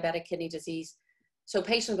on diabetic kidney disease. So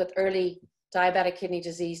patients with early diabetic kidney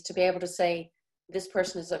disease, to be able to say, this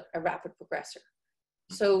person is a rapid progressor.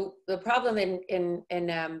 So the problem in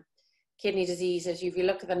kidney disease is, if you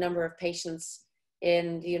look at the number of patients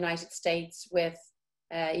in the United States with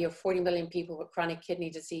 40 million people with chronic kidney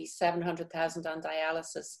disease, 700,000 on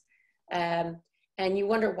dialysis, and you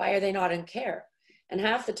wonder, why are they not in care? And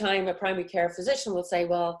half the time a primary care physician will say,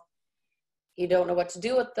 well, you don't know what to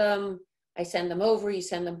do with them. I send them over, you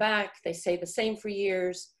send them back. They say the same for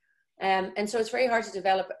years. And so it's very hard to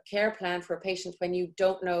develop a care plan for a patient when you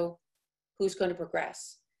don't know who's going to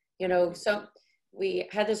progress. So we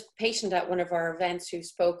had this patient at one of our events who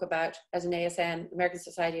spoke about, as an ASN, American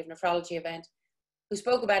Society of Nephrology event, who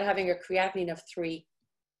spoke about having a creatinine of 3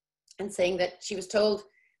 and saying that she was told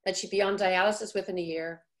that she'd be on dialysis within a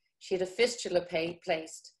year. She had a fistula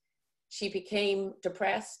placed. She became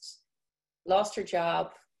depressed, lost her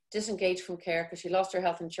job, disengaged from care because she lost her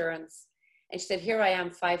health insurance. And she said, here I am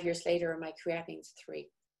 5 years later and my creatinine's 3.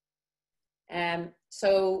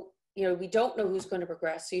 So, we don't know who's going to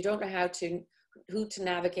progress. So you don't know who to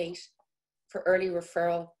navigate for early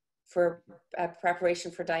referral, for preparation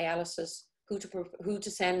for dialysis, who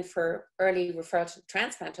to send for early referral to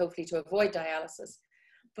transplant, hopefully to avoid dialysis.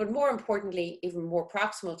 But more importantly, even more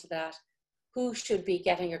proximal to that, who should be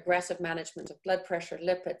getting aggressive management of blood pressure,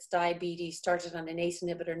 lipids, diabetes, started on an ACE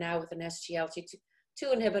inhibitor, now with an SGLT2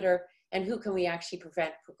 inhibitor, and who can we actually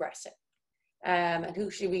prevent progressing? And who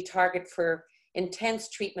should we target for intense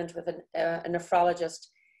treatment with a nephrologist?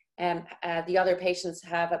 The other patients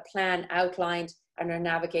have a plan outlined and are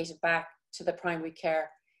navigated back to the primary care.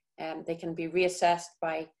 They can be reassessed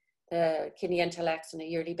by the Kidney Intel X on a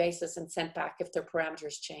yearly basis and sent back if their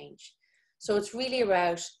parameters change. So it's really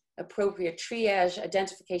about appropriate triage,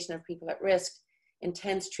 identification of people at risk,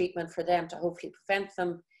 intense treatment for them to hopefully prevent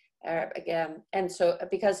them. And so,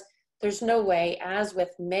 because there's no way, as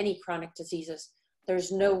with many chronic diseases,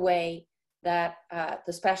 there's no way that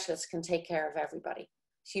the specialists can take care of everybody.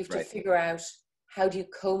 So you have to figure out, how do you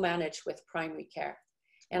co-manage with primary care?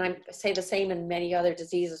 And I say the same in many other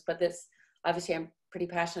diseases, but this obviously I'm pretty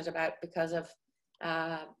passionate about because of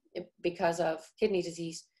kidney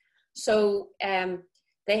disease. So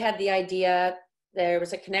they had the idea, there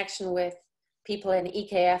was a connection with people in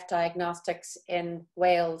EKF diagnostics in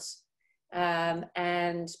Wales,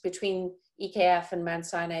 and between EKF and Mount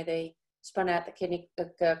Sinai, they spun out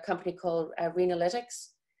a company called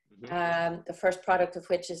Renalytics, the first product of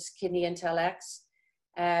which is Kidney Intel X.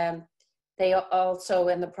 They also,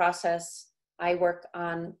 in the process, I work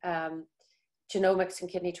on genomics and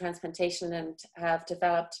kidney transplantation, and have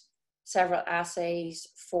developed several assays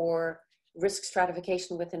for risk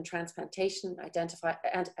stratification within transplantation,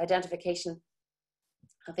 identification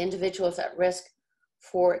of individuals at risk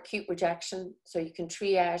for acute rejection. So you can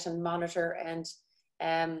triage and monitor and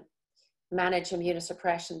manage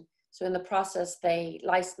immunosuppression. So in the process, they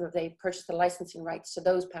purchased the licensing rights to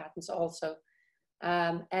those patents also.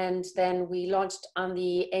 And then we launched on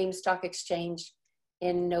the AIM Stock Exchange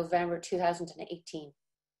in November 2018.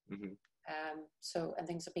 And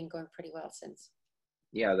things have been going pretty well since.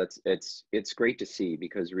 Yeah, it's great to see,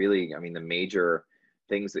 because really, I mean, the major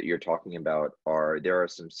things that you're talking about there are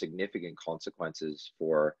some significant consequences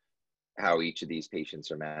for how each of these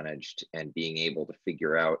patients are managed, and being able to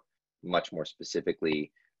figure out much more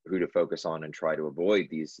specifically who to focus on and try to avoid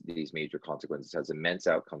these major consequences has immense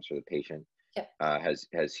outcomes for the patient. Yep.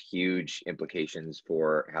 Has huge implications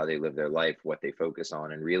for how they live their life, what they focus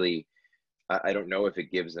on, and really, I don't know if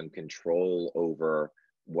it gives them control over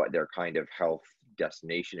what their kind of health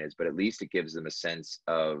destination is, but at least it gives them a sense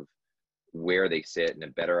of where they sit and a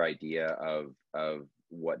better idea of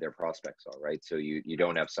what their prospects are, right? So you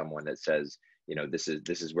don't have someone that says, you know, this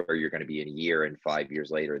is where you're going to be in a year, and 5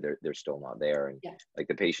 years later they're still not there. And Yeah. like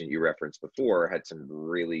the patient you referenced before had some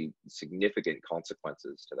really significant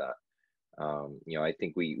consequences to that. You know, I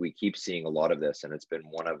think we keep seeing a lot of this, and it's been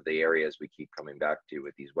one of the areas we keep coming back to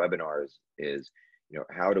with these webinars is, you know,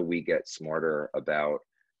 how do we get smarter about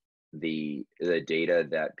the data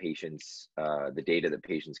that patients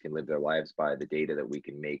can live their lives by, the data that we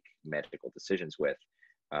can make medical decisions with,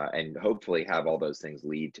 and hopefully have all those things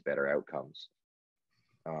lead to better outcomes.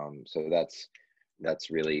 So that's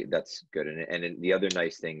good. And the other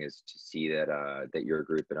nice thing is to see that that your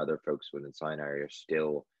group and other folks within Sinai are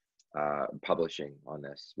still publishing on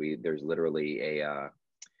this. There's literally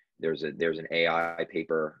there's an AI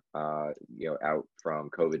paper you know, out from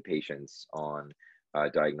COVID patients on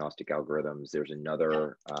diagnostic algorithms. There's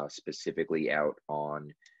another specifically out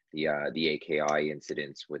on the AKI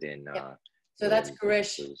incidents within. So that's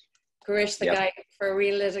Garish. Garish, the guy for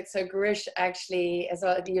Reanalytics. So Garish actually,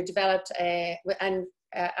 you developed and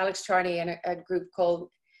Alex Charney and a group called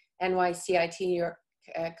NYCIT, New York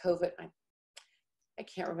COVID. I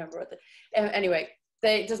can't remember what anyway,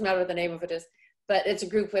 it doesn't matter what the name of it is, but it's a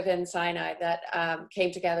group within Sinai that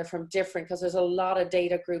came together from different, because there's a lot of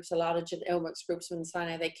data groups, a lot of genomics groups within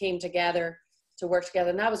Sinai. They came together to work together.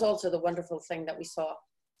 And that was also the wonderful thing that we saw,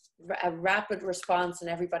 a rapid response and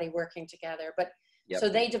everybody working together. But so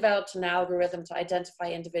they developed an algorithm to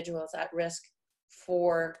identify individuals at risk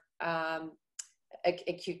for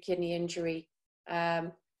acute kidney injury.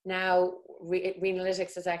 Now,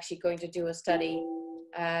 Reanalytics is actually going to do a study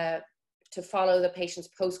to follow the patients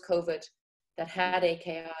post-COVID that had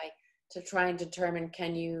AKI to try and determine,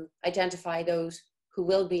 can you identify those who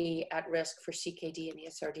will be at risk for CKD and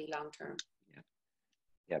ESRD long-term?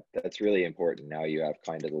 Yeah, that's really important. Now you have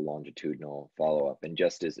kind of the longitudinal follow-up. And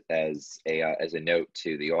just as a note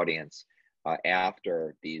to the audience,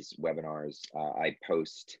 after these webinars, I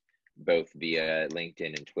post both via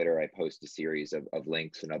LinkedIn and Twitter, I post a series of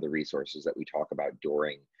links and other resources that we talk about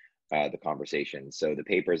during the conversation. So the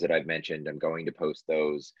papers that I've mentioned, I'm going to post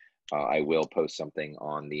those. I will post something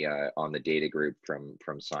on the data group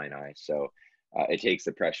from Sinai. So it takes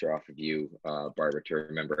the pressure off of you, Barbara, to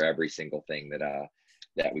remember every single thing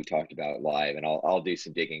that we talked about live, and I'll do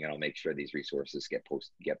some digging, and I'll make sure these resources get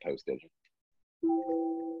posted.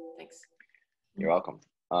 Thanks. You're welcome.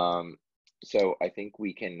 So I think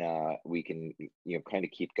we can you know, kind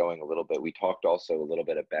of keep going a little bit. We talked also a little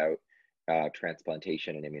bit about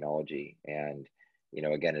transplantation and immunology, and you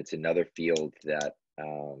know, again, it's another field that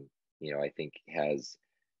you know, I think has,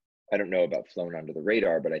 I don't know about flown under the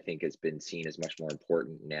radar, but I think has been seen as much more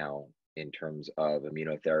important now in terms of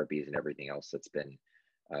immunotherapies and everything else that's been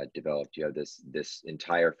developed. You have this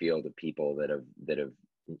entire field of people that have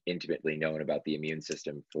intimately known about the immune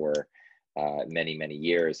system for many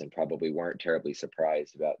years, and probably weren't terribly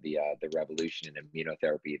surprised about the revolution in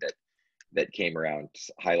immunotherapy that came around,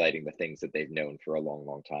 highlighting the things that they've known for a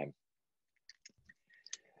long time.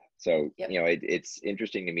 So, you know, it's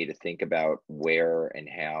interesting to me to think about where and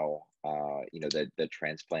how, you know, the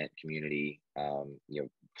transplant community, you know,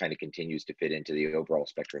 kind of continues to fit into the overall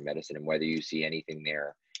spectrum of medicine, and whether you see anything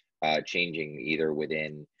there changing either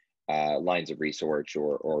within lines of research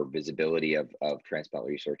or visibility of transplant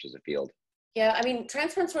research as a field. Yeah, I mean,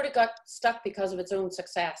 transplant sort of got stuck because of its own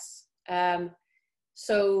success.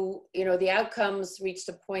 So, you know, the outcomes reached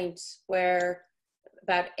a point where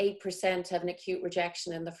about 8% have an acute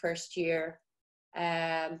rejection in the first year.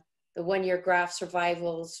 The 1-year graft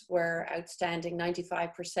survivals were outstanding,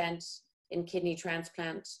 95% in kidney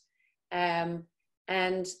transplants. But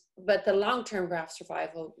the long-term graft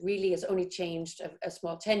survival really has only changed a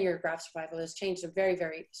small, 10-year graft survival has changed a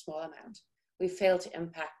very small amount. We failed to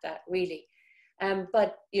impact that really.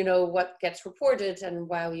 But you know, what gets reported and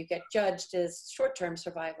while you get judged is short-term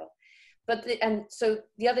survival. But the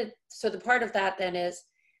part of that then is,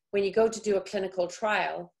 when you go to do a clinical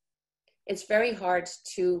trial, it's very hard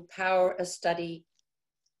to power a study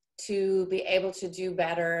to be able to do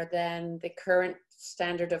better than the current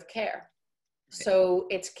standard of care. Right. So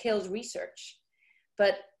it's killed research,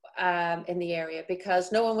 but in the area,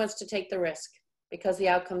 because no one wants to take the risk because the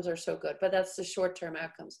outcomes are so good, but that's the short-term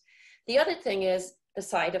outcomes. The other thing is, the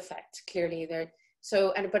side effect clearly there.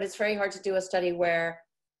 So, but it's very hard to do a study where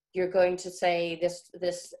you're going to say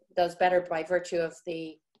this does better by virtue of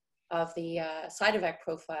the side effect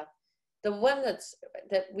profile. The one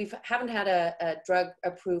that we haven't had a drug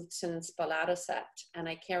approved since belatacept, and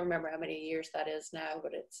I can't remember how many years that is now,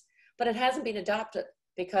 but it hasn't been adopted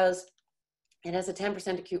because it has a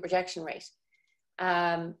 10% acute rejection rate,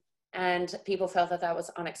 and people felt that that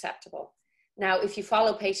was unacceptable. Now, if you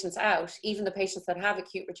follow patients out, even the patients that have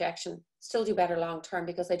acute rejection still do better long term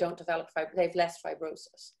because they don't develop they have less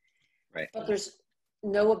fibrosis. Right. But there's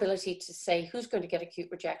no ability to say who's going to get acute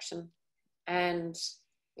rejection. And,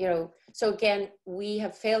 you know, so again, we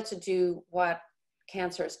have failed to do what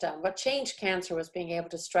cancer has done. What changed cancer was being able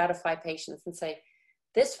to stratify patients and say,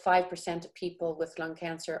 this 5% of people with lung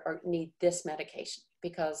cancer need this medication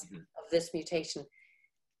because of this mutation.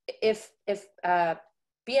 If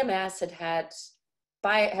BMS had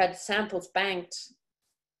samples banked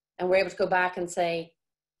and were able to go back and say,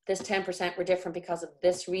 this 10% were different because of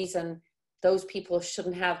this reason, those people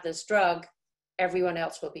shouldn't have this drug, everyone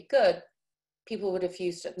else will be good, people would have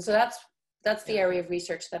used it. And so that's the area of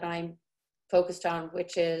research that I'm focused on,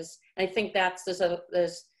 which is, and I think there's a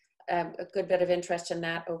good bit of interest in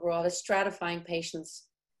that overall, is stratifying patients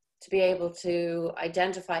to be able to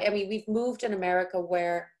identify. I mean, we've moved in America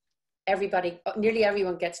where nearly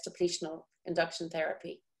everyone gets depletional induction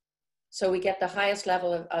therapy. So we get the highest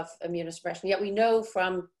level of immunosuppression. Yet we know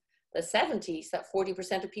from the 70s that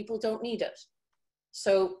 40% of people don't need it.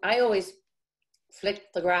 So I always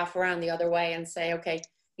flick the graph around the other way and say, okay,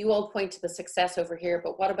 you all point to the success over here,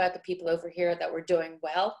 but what about the people over here that we're doing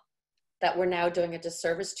well, that we're now doing a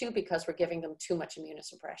disservice to because we're giving them too much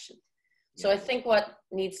immunosuppression? So I think what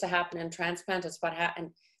needs to happen in transplant is what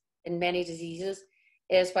happened in many diseases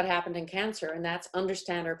is what happened in cancer, and that's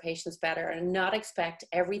understand our patients better and not expect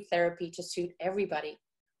every therapy to suit everybody.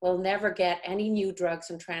 We'll never get any new drugs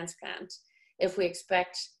in transplant if we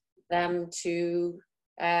expect them to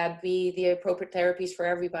be the appropriate therapies for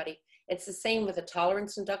everybody. It's the same with the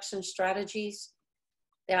tolerance induction strategies.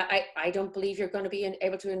 I don't believe you're going to be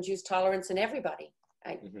able to induce tolerance in everybody.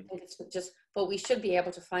 I think it's just, but we should be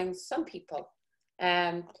able to find some people.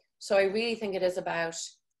 So I really think it is about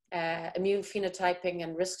immune phenotyping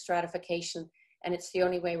and risk stratification, and it's the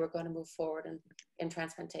only way we're going to move forward in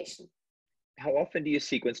transplantation. How often do you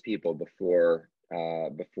sequence people before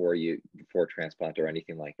transplant or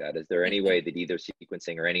anything like that? Is there any way that either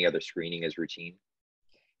sequencing or any other screening is routine?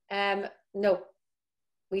 No,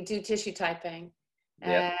 we do tissue typing.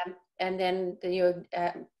 Yep. And then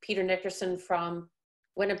Peter Nickerson from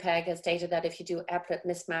Winnipeg has stated that if you do eplet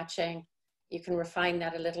mismatching, you can refine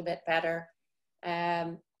that a little bit better.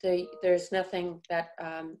 There's nothing that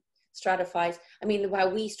stratifies. I mean, how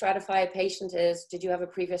we stratify a patient is, did you have a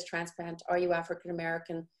previous transplant? Are you African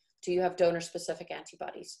American? Do you have donor-specific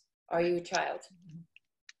antibodies? Are you a child?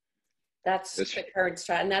 That's the current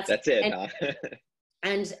strat, and that's it.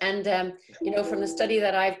 And you know, from the study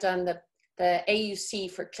that I've done, the AUC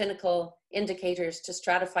for clinical indicators to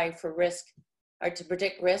stratify for risk or to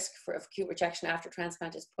predict risk of acute rejection after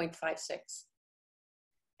transplant is 0.56.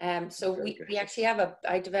 So we actually have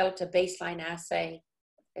I developed a baseline assay.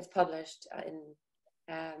 It's published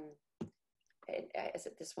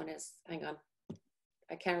this one is, hang on,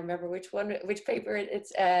 I can't remember which paper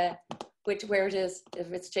it's, where it is,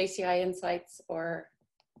 if it's JCI Insights or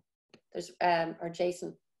there's, or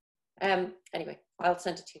Jason. Anyway, I'll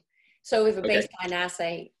send it to you. So we have a baseline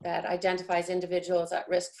assay that identifies individuals at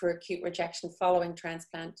risk for acute rejection following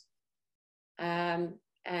transplant,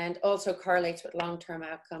 and also correlates with long-term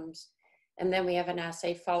outcomes. And then we have an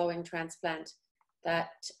assay following transplant that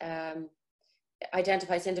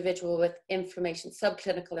identifies individual with inflammation,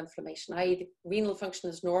 subclinical inflammation, i.e. the renal function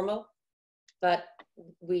is normal, but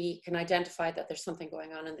we can identify that there's something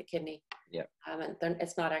going on in the kidney. Yeah. And then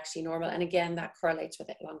it's not actually normal. And again, that correlates with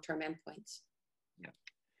long-term endpoints. Yeah.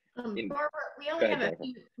 Barbara, we only have a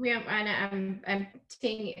few, I'm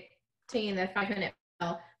taking the 5-minute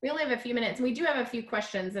bell. We only have a few minutes, and we do have a few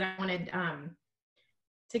questions that I wanted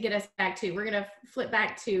to get us back to. We're going to flip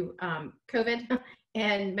back to COVID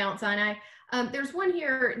and Mount Sinai. There's one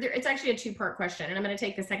here, it's actually a two-part question, and I'm going to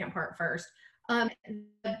take the second part first.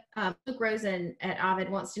 Luke Rosen at Ovid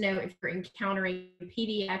wants to know if you're encountering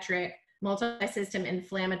pediatric multi-system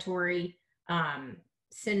inflammatory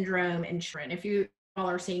syndrome in children, if you all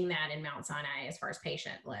are seeing that in Mount Sinai as far as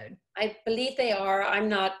patient load. I believe they are. I'm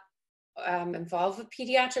not involved with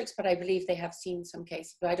pediatrics, but I believe they have seen some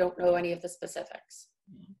cases, but I don't know any of the specifics.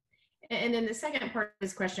 And then the second part of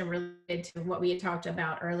this question related to what we had talked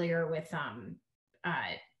about earlier with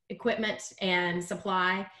equipment and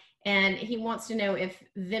supply. And he wants to know if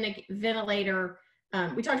ventilator,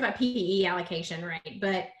 we talked about PPE allocation, right?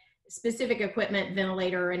 But specific equipment,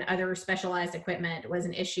 ventilator, and other specialized equipment was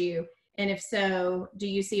an issue. And if so, do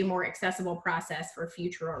you see a more accessible process for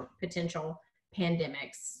future or potential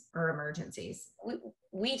pandemics or emergencies?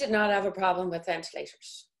 We did not have a problem with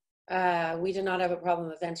ventilators. We did not have a problem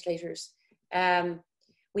with ventilators.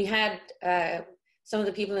 We had some of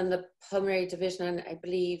the people in the pulmonary division, and I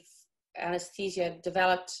believe anesthesia,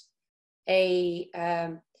 developed a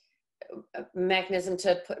mechanism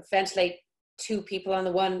to ventilate two people on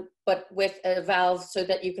the one, but with a valve so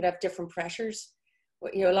that you could have different pressures.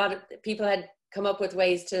 You know, a lot of people had come up with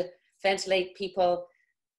ways to ventilate people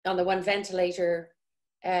on the one ventilator,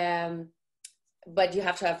 but you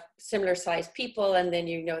have to have similar sized people, and then,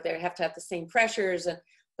 you know, they have to have the same pressures.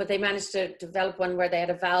 But they managed to develop one where they had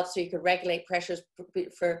a valve so you could regulate pressures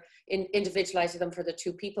for individualizing them for the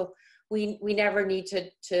two people. We never need to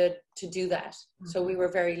do that. So we were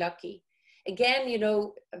very lucky. Again, you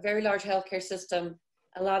know, a very large healthcare system,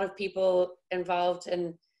 a lot of people involved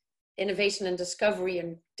in innovation and discovery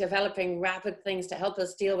and developing rapid things to help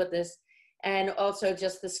us deal with this. And also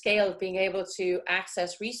just the scale of being able to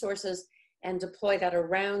access resources and deploy that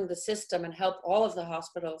around the system and help all of the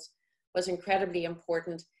hospitals was incredibly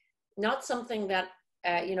important. Not something that,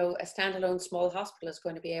 you know, a standalone small hospital is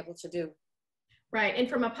going to be able to do. Right. And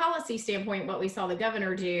from a policy standpoint, what we saw the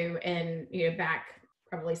governor do, and, you know, back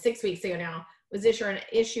probably 6 weeks ago now, was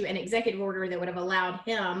issue an executive order that would have allowed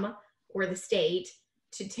him or the state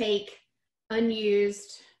to take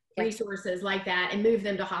unused resources like that and move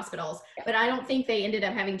them to hospitals. But I don't think they ended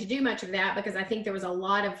up having to do much of that, because I think there was a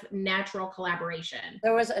lot of natural collaboration.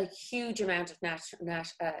 There was a huge amount of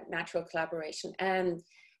natural collaboration, and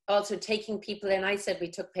also taking people in. I said we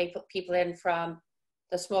took people in from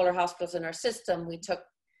the smaller hospitals in our system. We took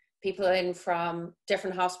people in from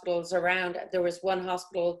different hospitals around. There was one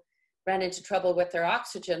hospital ran into trouble with their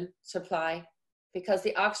oxygen supply because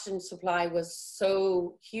the oxygen supply was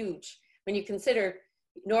so huge. When you consider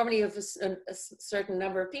normally you have a certain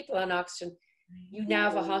number of people on oxygen, you now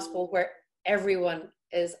have a hospital where everyone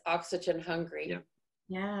is oxygen hungry. Yeah.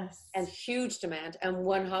 Yes. And huge demand. And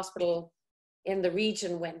one hospital in the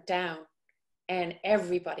region went down, and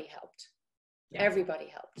everybody helped. Yeah. Everybody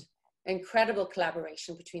helped. Incredible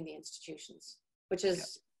collaboration between the institutions, which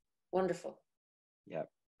is wonderful. Yeah,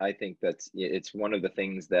 I think it's one of the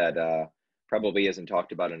things that probably isn't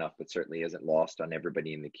talked about enough, but certainly isn't lost on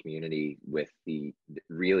everybody in the community, with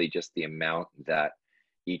really just the amount that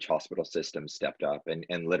each hospital system stepped up,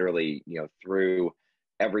 and literally, you know, through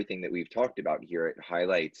everything that we've talked about here, it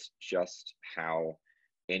highlights just how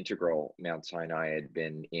integral Mount Sinai had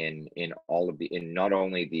been in not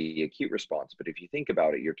only the acute response, but if you think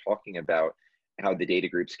about it, you're talking about how the data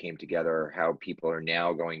groups came together, how people are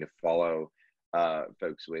now going to follow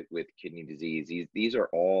folks with kidney disease. These are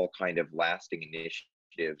all kind of lasting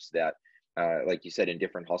initiatives that, like you said, in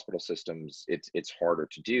different hospital systems, it's harder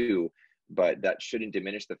to do, but that shouldn't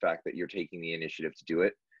diminish the fact that you're taking the initiative to do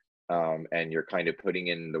it. And you're kind of putting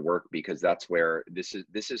in the work, because that's where this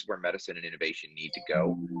is where medicine and innovation need to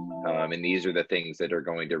go. And these are the things that are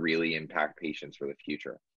going to really impact patients for the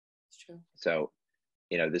future. It's true. So,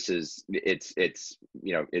 you know, it's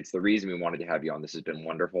you know, it's the reason we wanted to have you on. This has been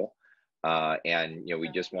wonderful. And, you know, we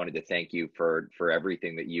just wanted to thank you for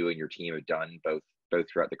everything that you and your team have done, both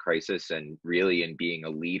throughout the crisis and really in being a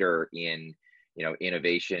leader in, you know,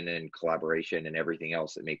 innovation and collaboration and everything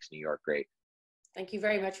else that makes New York great. Thank you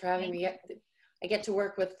very much for having me. I get to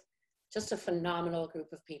work with just a phenomenal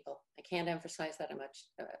group of people. I can't emphasize that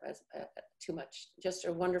too much. Just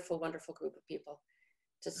a wonderful, wonderful group of people.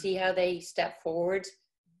 To see how they step forward,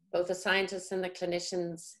 both the scientists and the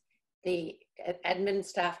clinicians, the admin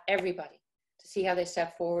staff, everybody, to see how they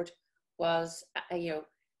step forward was, you know,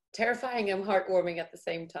 terrifying and heartwarming at the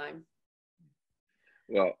same time.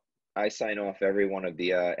 Well, I sign off every one of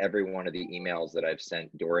the emails that I've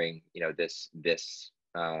sent during, you know, this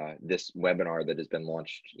webinar that has been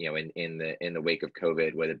launched, you know, in the wake of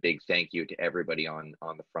COVID, with a big thank you to everybody on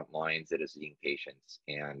the front lines that is seeing patients.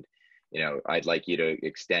 And, you know, I'd like you to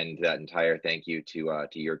extend that entire thank you to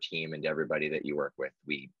your team and to everybody that you work with.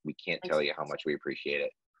 We can't tell you how much we appreciate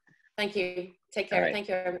it. Thank you. Take care. Right. Thank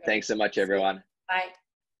you, everybody. Thanks so much, everyone. Bye.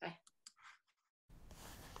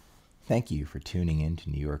 Thank you for tuning in to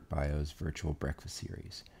NewYorkBIO's virtual breakfast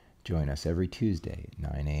series. Join us every Tuesday at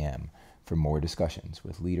 9 a.m. for more discussions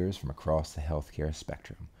with leaders from across the healthcare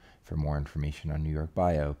spectrum. For more information on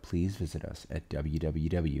NewYorkBIO, please visit us at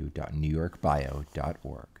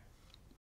www.newyorkbio.org.